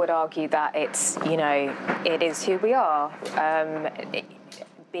people would argue that it's, it is who we are.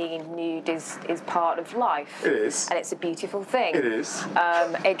 Being nude is part of life. It is. And it's a beautiful thing. It is.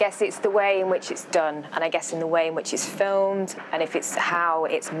 I guess it's the way in which it's done, and I guess in the way in which it's filmed, and if it's how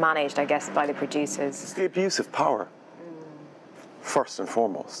it's managed, I guess, by the producers. It's the abuse of power, first and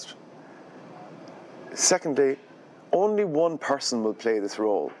foremost. Secondly, only one person will play this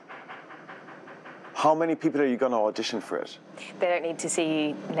role. How many people are you going to audition for it? They don't need to see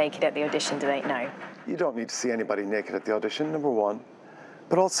you naked at the audition, do they? No. You don't need to see anybody naked at the audition, number one.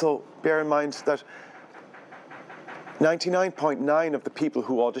 But also, bear in mind that 99.9% of the people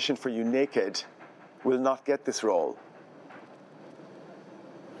who audition for you naked will not get this role.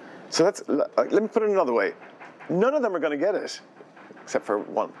 So let me put it another way. None of them are going to get it, except for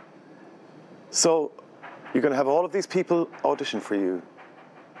one. So you're going to have all of these people audition for you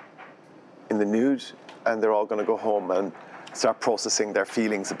in the nude, and they're all going to go home and start processing their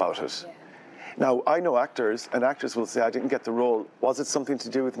feelings about it. Yeah. Now, I know actors, and actors will say, I didn't get the role. Was it something to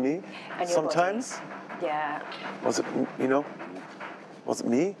do with me? And sometimes? Yeah. Was it, was it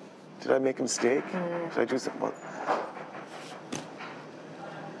me? Did I make a mistake? Did I do something? Well,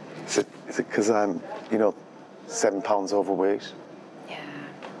 is it because I'm, 7 pounds overweight? Yeah.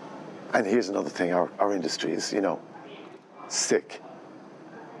 And here's another thing, our industry is,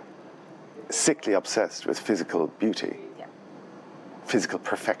 sickly obsessed with physical beauty, physical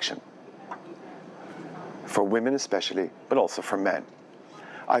perfection. For women especially, but also for men.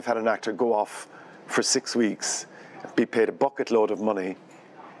 I've had an actor go off for 6 weeks, be paid a bucket load of money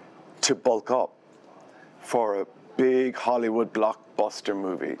to bulk up for a big Hollywood blockbuster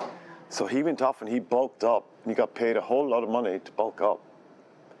movie. So he went off and he bulked up, and he got paid a whole lot of money to bulk up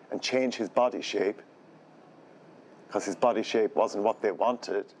and change his body shape, because his body shape wasn't what they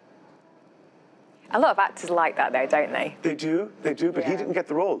wanted. A lot of actors like that, though, don't they? They do, but he didn't get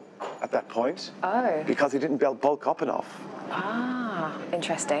the role at that point. Oh. Because he didn't bulk up enough. Ah,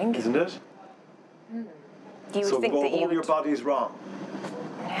 interesting. Isn't it? You would think that your body's wrong.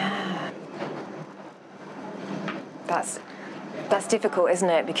 Yeah. That's difficult, isn't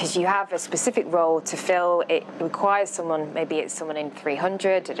it? Because you have a specific role to fill. It requires someone, maybe it's someone in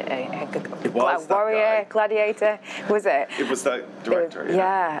 300, a warrior, gladiator, was it? It was that director,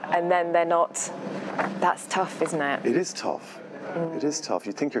 yeah, and then they're not. That's tough, isn't it? It is tough. It is tough.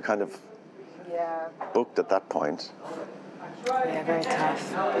 You think you're kind of booked at that point. Yeah, very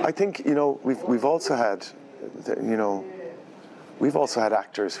tough. I think, we've also had, we've also had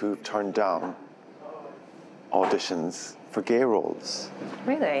actors who've turned down auditions for gay roles.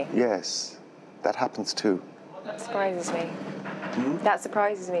 Really? Yes, that happens too. That surprises me. That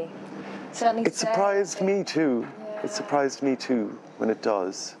surprises me. Certainly. It surprised me too. Yeah. It surprised me too when it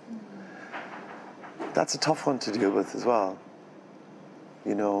does. That's a tough one to deal with as well.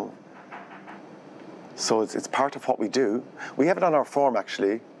 So it's part of what we do. We have it on our form,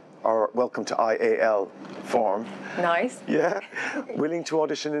 actually, our Welcome to IAL form. Nice. Yeah. Willing to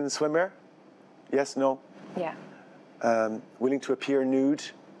audition in the swimwear? Yes, no? Yeah. Willing to appear nude?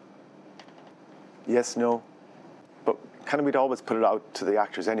 Yes, no? But kind of we'd always put it out to the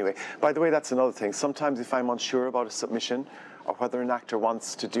actors anyway. By the way, that's another thing. Sometimes if I'm unsure about a submission or whether an actor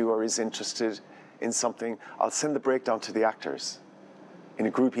wants to do or is interested in something, I'll send the breakdown to the actors in a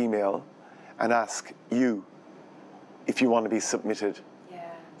group email and ask you if you want to be submitted. Yeah.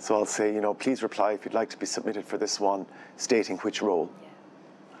 So I'll say, please reply if you'd like to be submitted for this one, stating which role.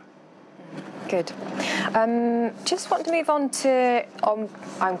 Good. Just want to move on to,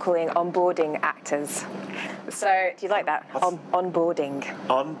 I'm calling onboarding actors. So, do you like that? Onboarding.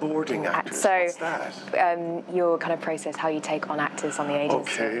 Onboarding actors? So, what's that? Your kind of process, how you take on actors on the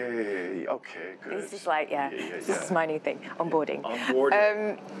agency. Okay, good. This is like, this is my new thing, onboarding.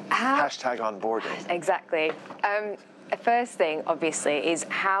 Onboarding. Hashtag onboarding. Exactly. The first thing, obviously, is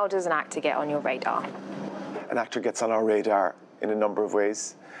how does an actor get on your radar? An actor gets on our radar in a number of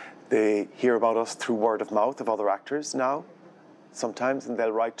ways. They hear about us through word of mouth of other actors now, sometimes, and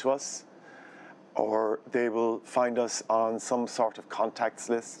they'll write to us. Or they will find us on some sort of contacts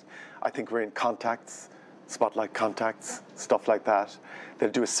list. I think we're in contacts, spotlight contacts, stuff like that.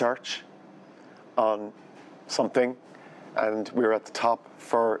 They'll do a search on something, and we're at the top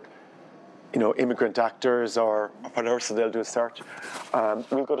for, immigrant actors or whatever, so they'll do a search.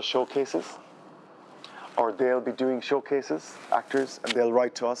 We'll go to showcases, or they'll be doing showcases, actors, and they'll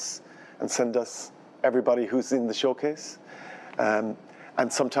write to us and send us everybody who's in the showcase.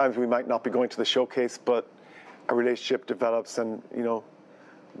 And sometimes we might not be going to the showcase, but a relationship develops and,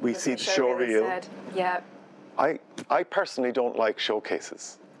 we see the show reel. Yeah. I personally don't like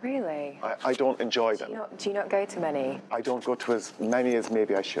showcases. Really? I don't enjoy them. Do you not go to many? I don't go to as many as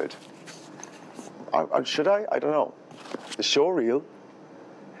maybe I should. Should I? I don't know. The show reel,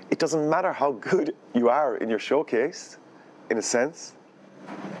 it doesn't matter how good you are in your showcase, in a sense.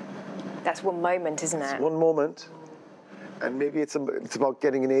 That's one moment, isn't it? It's one moment. And maybe it's about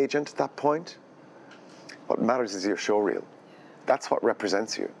getting an agent at that point. What matters is your show reel. That's what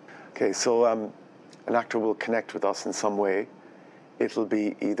represents you. Okay, so an actor will connect with us in some way. It'll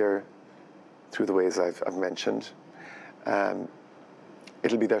be either through the ways I've mentioned.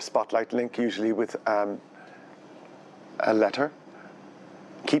 It'll be their spotlight link, usually with a letter.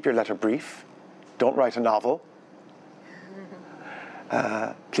 Keep your letter brief. Don't write a novel.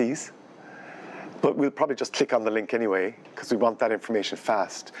 Please. But we'll probably just click on the link anyway, because we want that information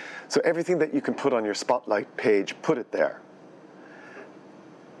fast. So everything that you can put on your spotlight page, put it there.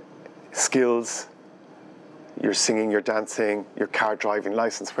 Skills, your singing, your dancing, your car driving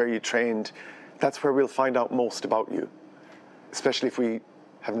license, where you trained, that's where we'll find out most about you. Especially if we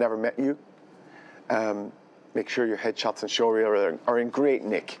have never met you. Make sure your headshots and show reel are in great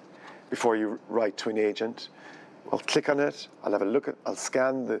nick before you write to an agent. I'll click on it, I'll have a look I'll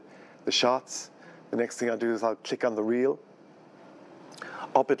scan the shots. The next thing I'll do is I'll click on the reel.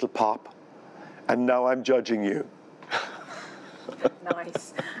 Up it'll pop. And now I'm judging you.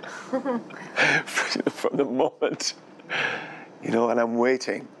 Nice. From the moment, and I'm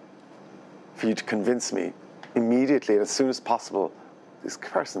waiting for you to convince me immediately and as soon as possible, this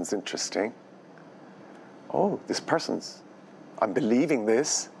person's interesting. Oh, I'm believing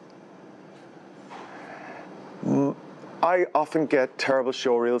this. I often get terrible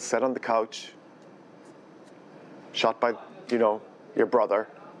show reels set on the couch, shot by, your brother,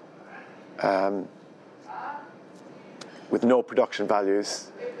 with no production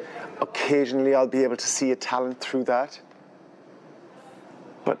values. Occasionally I'll be able to see a talent through that,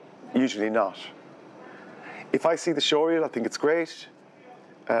 but usually not. If I see the show reel, I think it's great,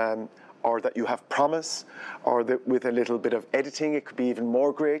 or that you have promise, or that with a little bit of editing, it could be even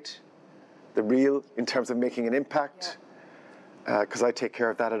more great. The reel in terms of making an impact, because I take care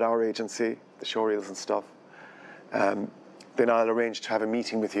of that at our agency, the show reels and stuff. Then I'll arrange to have a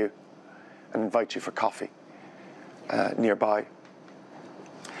meeting with you and invite you for coffee nearby.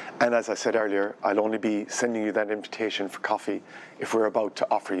 And as I said earlier, I'll only be sending you that invitation for coffee if we're about to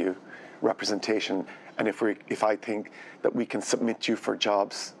offer you representation, and if I think that we can submit you for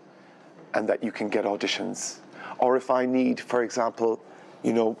jobs and that you can get auditions. Or if I need, for example,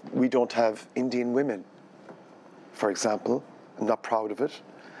 we don't have Indian women, for example. I'm not proud of it,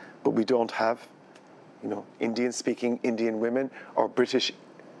 but we don't have, Indian-speaking Indian women or British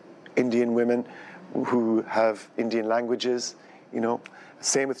Indian women who have Indian languages,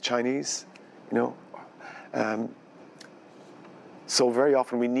 Same with Chinese, So very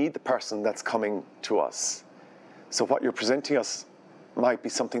often we need the person that's coming to us. So what you're presenting us might be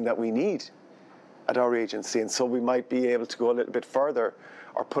something that we need at our agency, and so we might be able to go a little bit further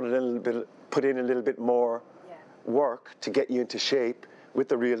or put in a little bit more work to get you into shape with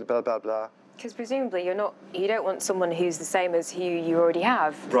the real blah, blah, blah. Because presumably you don't want someone who's the same as who you already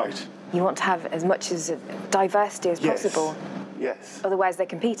have. Right. You want to have as much as diversity as possible. Yes. Otherwise they're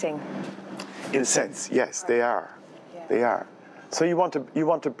competing. In a sense, yes, they are. Yeah. They are. So you want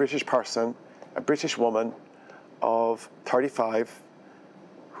a British person, a British woman of 35,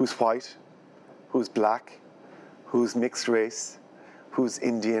 who's white, who's black, who's mixed race, who's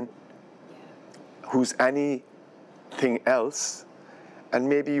Indian, who's anything else, and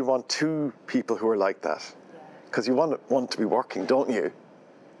maybe you want two people who are like that, because you want one to be working, don't you?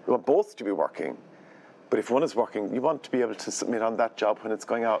 You want both to be working, but if one is working, you want to be able to submit on that job when it's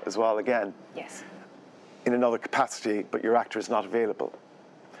going out as well again. Yes. In another capacity, but your actor is not available.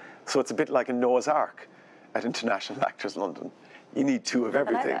 So it's a bit like a Noah's Ark at International Actors London. You need two of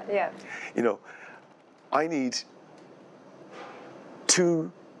everything. I like that, yeah. You know, I need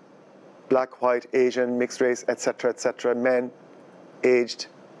two black, white, Asian, mixed race, etc., men aged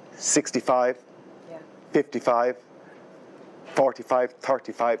 65, 55, 45,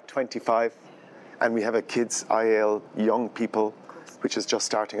 35, 25, and we have a kids IAL young people, which is just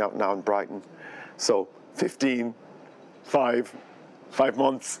starting out now in Brighton. So 15, 5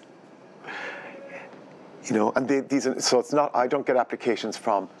 months, you know, and so it's not, I don't get applications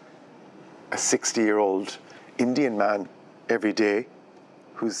from a 60-year-old Indian man every day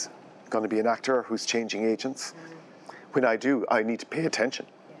who's going to be an actor, who's changing agents. When I do, I need to pay attention.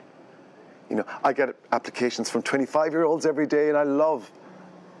 You know, I get applications from 25-year-olds every day, and I love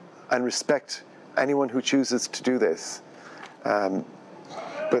and respect anyone who chooses to do this.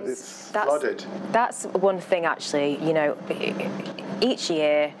 But it's flooded. That's one thing, actually. You know, each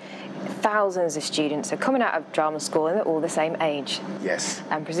year, thousands of students are coming out of drama school and they're all the same age. Yes.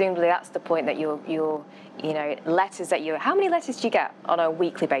 And presumably that's the point that you're you know, letters that you... How many letters do you get on a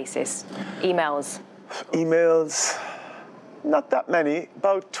weekly basis? Emails? Emails, not that many,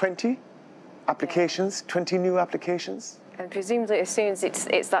 about 20 applications, 20 new applications. And presumably as soon as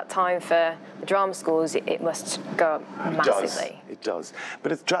it's that time for the drama schools, it must go up massively. It does.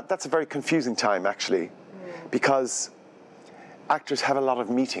 But that's a very confusing time, actually, because actors have a lot of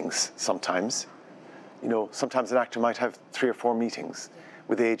meetings sometimes. You know, sometimes an actor might have 3 or 4 meetings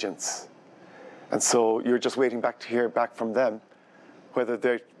with agents. And so you're just waiting to hear back from them whether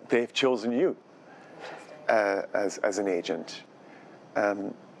they've chosen you as an agent.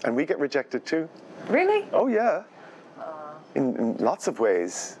 And we get rejected too. Really? Oh, yeah. In lots of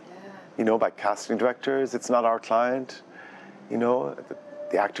ways. Yeah. You know, by casting directors, it's not our client. You know,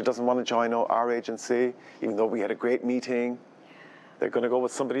 the actor doesn't want to join our agency, even though we had a great meeting. They're going to go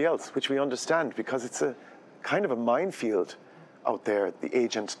with somebody else, which we understand because it's a kind of a minefield out there, the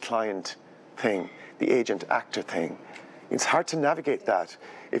agent-client thing, the agent-actor thing. It's hard to navigate that.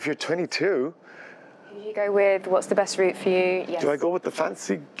 If you're 22... Who do you go with? What's the best route for you? Yes. Do I go with the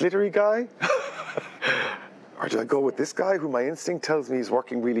fancy, glittery guy? Or do I go with this guy who my instinct tells me is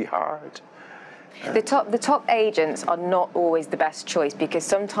working really hard? The top agents are not always the best choice because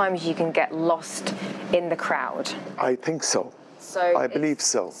sometimes you can get lost in the crowd. I think so. I believe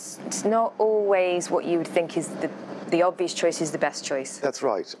so. It's not always what you would think is the obvious choice is the best choice. That's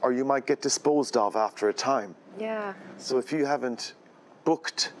right. Or you might get disposed of after a time. Yeah. So if you haven't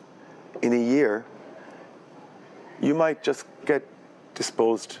booked in a year, you might just get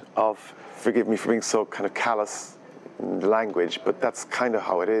disposed of. Forgive me for being so kind of callous in the language, but that's kind of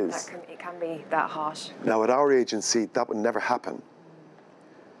how it is. It can be that harsh. Now, at our agency, that would never happen.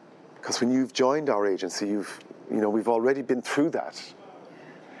 Because when you've joined our agency, we've already been through that.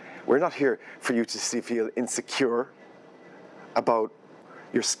 We're not here for you to feel insecure about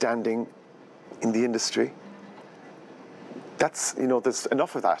your standing in the industry. There's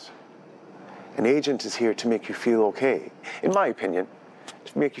enough of that. An agent is here to make you feel okay, in my opinion,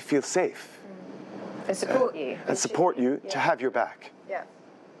 to make you feel safe. And support you. And support you to have your back. Yeah.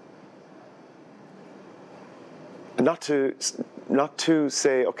 And not to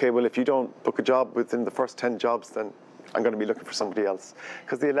say, okay, well, if you don't book a job within the first 10 jobs, then I'm going to be looking for somebody else.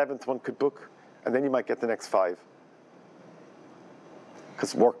 Because the 11th one could book, and then you might get the next 5.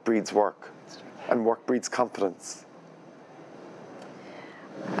 Because work breeds work, and work breeds confidence.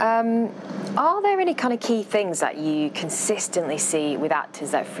 Are there any kind of key things that you consistently see with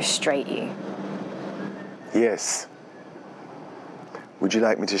actors that frustrate you? Yes. Would you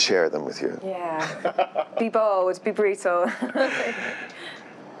like me to share them with you? Yeah. Be bold, be brutal.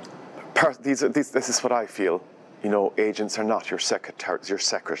 This is what I feel. You know, agents are not your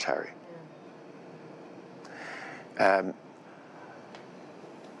secretary.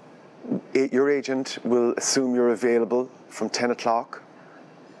 Your agent will assume you're available from 10 o'clock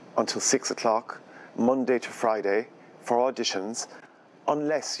until 6 o'clock, Monday to Friday for auditions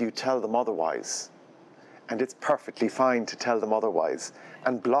unless you tell them otherwise. And it's perfectly fine to tell them otherwise.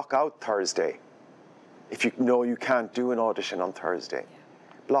 And block out Thursday. If you know you can't do an audition on Thursday,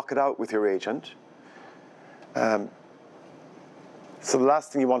 block it out with your agent. So the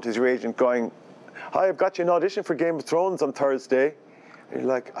last thing you want is your agent going, "Hi, I've got you an audition for Game of Thrones on Thursday." And you're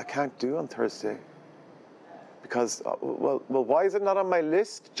like, "I can't do on Thursday." Because, well, why is it not on my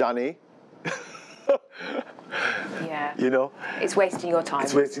list, Johnny? Yeah. You know? It's wasting your time.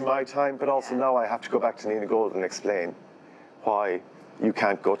 It's wasting my time, but also now I have to go back to Nina Gold and explain why you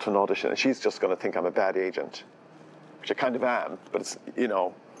can't go to an audition. And she's just going to think I'm a bad agent, which I kind of am, but it's, you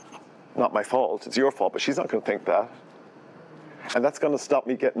know, not my fault. It's your fault, but she's not going to think that. And that's going to stop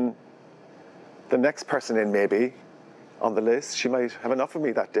me getting the next person in, maybe, on the list. She might have enough of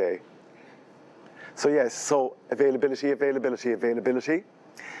me that day. So yes, so availability, availability, availability.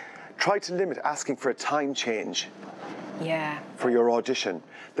 Try to limit asking for a time change for your audition.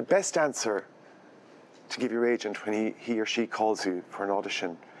 The best answer to give your agent when he or she calls you for an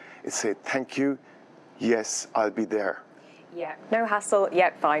audition is say, "Thank you, yes, I'll be there." Yeah, no hassle,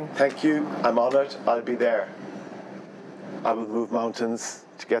 fine. "Thank you, I'm on it, I'll be there. I will move mountains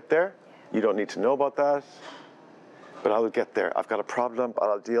to get there. You don't need to know about that, but I will get there. I've got a problem, but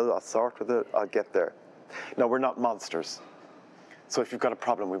I'll sort with it, I'll get there." Now, we're not monsters. So if you've got a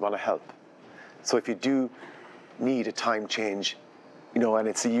problem, we want to help. So if you do need a time change, you know, and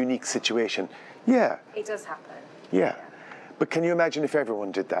it's a unique situation, it does happen. Yeah. But can you imagine if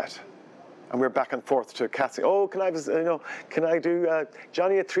everyone did that? And we're back and forth to casting. "Oh, can I do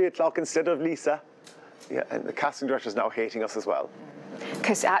Johnny at 3:00 instead of Lisa?" Yeah, and the casting director's now hating us as well.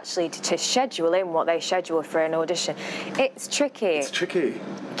 Because actually, to schedule in what they schedule for an audition, it's tricky. It's tricky.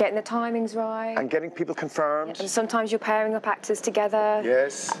 Getting the timings right. And getting people confirmed. And sometimes you're pairing up actors together.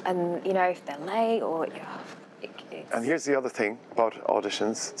 Yes. And, you know, if they're late or... And here's the other thing about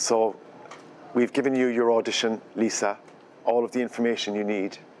auditions. So we've given you your audition, Lisa, all of the information you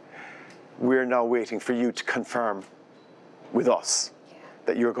need. We're now waiting for you to confirm with us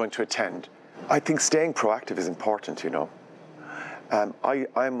that you're going to attend. I think staying proactive is important, you know.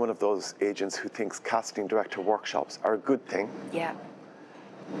 I'm one of those agents who thinks casting director workshops are a good thing. Yeah.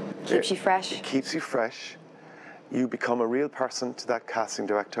 Keeps you fresh. It keeps you fresh. You become a real person to that casting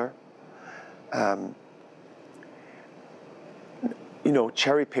director. You know,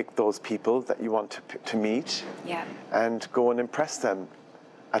 cherry pick those people that you want to meet. Yeah. And go and impress them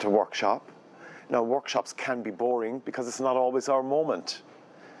at a workshop. Now, workshops can be boring because it's not always our moment.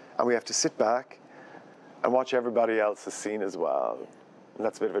 And we have to sit back and watch everybody else's scene as well. And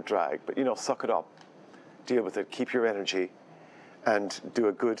that's a bit of a drag, but you know, suck it up, deal with it, keep your energy, and do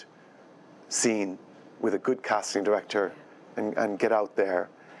a good scene with a good casting director and get out there.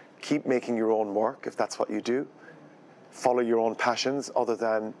 Keep making your own work if that's what you do. Follow your own passions other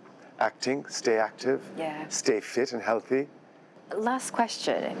than acting, stay active, stay fit and healthy. Last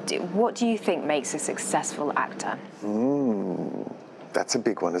question, what do you think makes a successful actor? That's a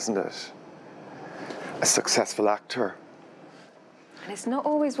big one, isn't it? A successful actor. And it's not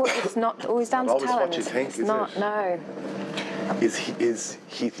always down to talent. What you think, it's not, no. Is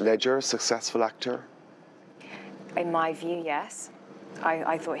Heath Ledger a successful actor? In my view, yes.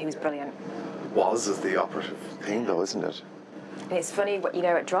 I thought he was brilliant. Was is the operative thing, though, isn't it? And it's funny, you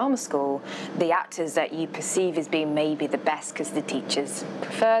know, at drama school, the actors that you perceive as being maybe the best because the teachers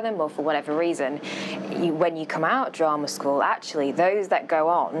prefer them or for whatever reason, when you come out of drama school, actually, those that go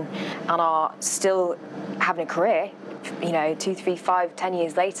on and are still having a career, you know, 2, 3, 5, 10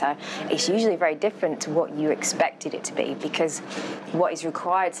 years later, it's usually very different to what you expected it to be, because what is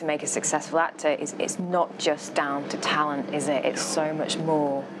required to make a successful actor is it's not just down to talent, is it? It's so much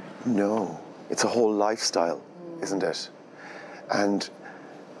more. No, it's a whole lifestyle, isn't it? And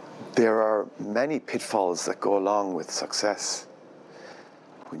there are many pitfalls that go along with success.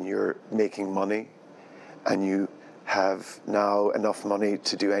 When you're making money and you have now enough money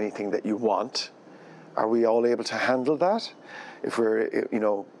to do anything that you want, are we all able to handle that? If we're, you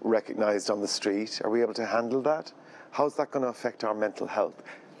know, recognized on the street, are we able to handle that? How's that going to affect our mental health?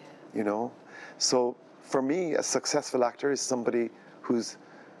 You know? So for me, a successful actor is somebody who's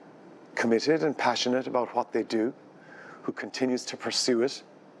committed and passionate about what they do, who continues to pursue it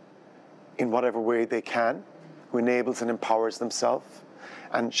in whatever way they can, who enables and empowers themselves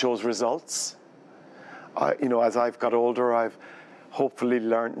and shows results. You know, as I've got older, I've hopefully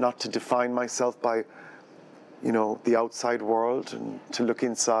learned not to define myself by, you know, the outside world, and to look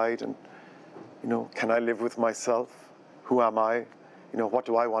inside and, you know, can I live with myself? Who am I? You know, what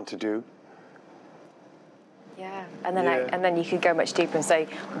do I want to do? Yeah, and then Yeah. and then you could go much deeper and say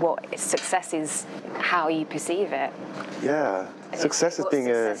what success is, how you perceive it. Yeah, success is What's being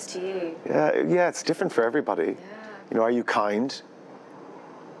success to you? yeah, it's different for everybody. Yeah. You know, are you kind?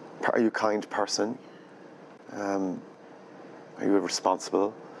 Are you a kind person? Are you a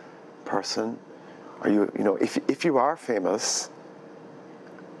responsible person? Are you, you know, if you are famous,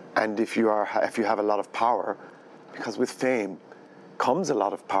 and if you have a lot of power, because with fame comes a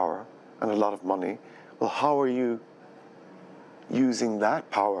lot of power and a lot of money, well, how are you using that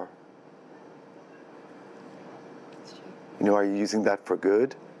power? You know, are you using that for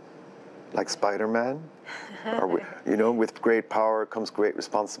good, like Spider-Man? Or, you know, with great power comes great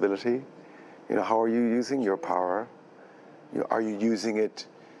responsibility. You know, how are you using your power? You know, are you using it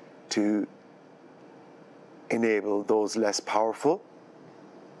to enable those less powerful?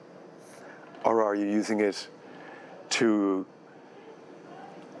 Or are you using it to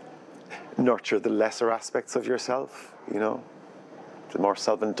nurture the lesser aspects of yourself, you know, the more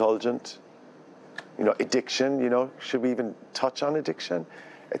self-indulgent? You know, addiction, you know, should we even touch on addiction?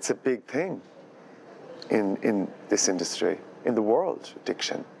 It's a big thing in this industry, in the world,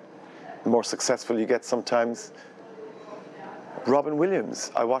 addiction. The more successful you get sometimes. Robin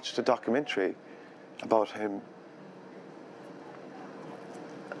Williams, I watched a documentary about him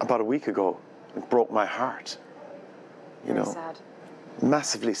about a week ago. It broke my heart. You know, Sad.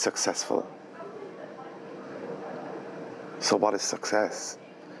 massively successful. So what is success?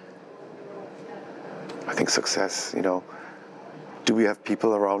 I think success, you know, do we have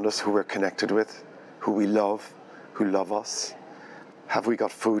people around us who we're connected with, who we love, who love us? Have we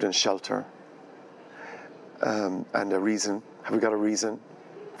got food and shelter? And a reason? Have we got a reason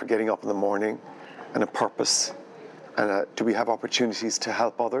for getting up in the morning, and a purpose? And do we have opportunities to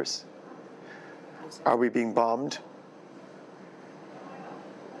help others? Are we being bombed?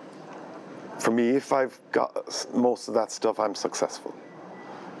 For me, if I've got most of that stuff, I'm successful.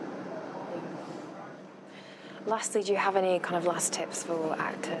 Lastly, do you have any kind of last tips for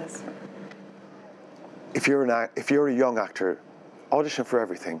actors? If you're a young actor, audition for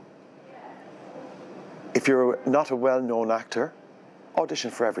everything. If you're not a well-known actor,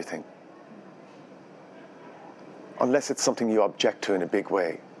 audition for everything. Unless it's something you object to in a big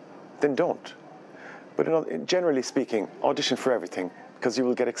way, then don't. But generally speaking, audition for everything, because you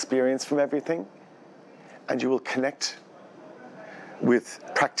will get experience from everything, and you will connect with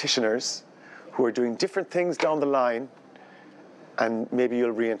practitioners who are doing different things down the line, and maybe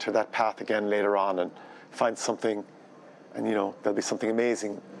you'll re-enter that path again later on and find something, and you know, there'll be something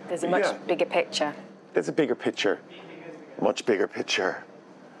amazing. There's a much bigger picture. There's a bigger picture, much bigger picture.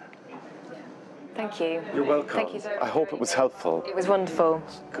 Thank you. You're welcome. Thank you so much. I hope it was helpful. It was wonderful.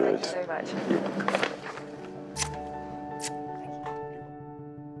 Good. Thank you so much.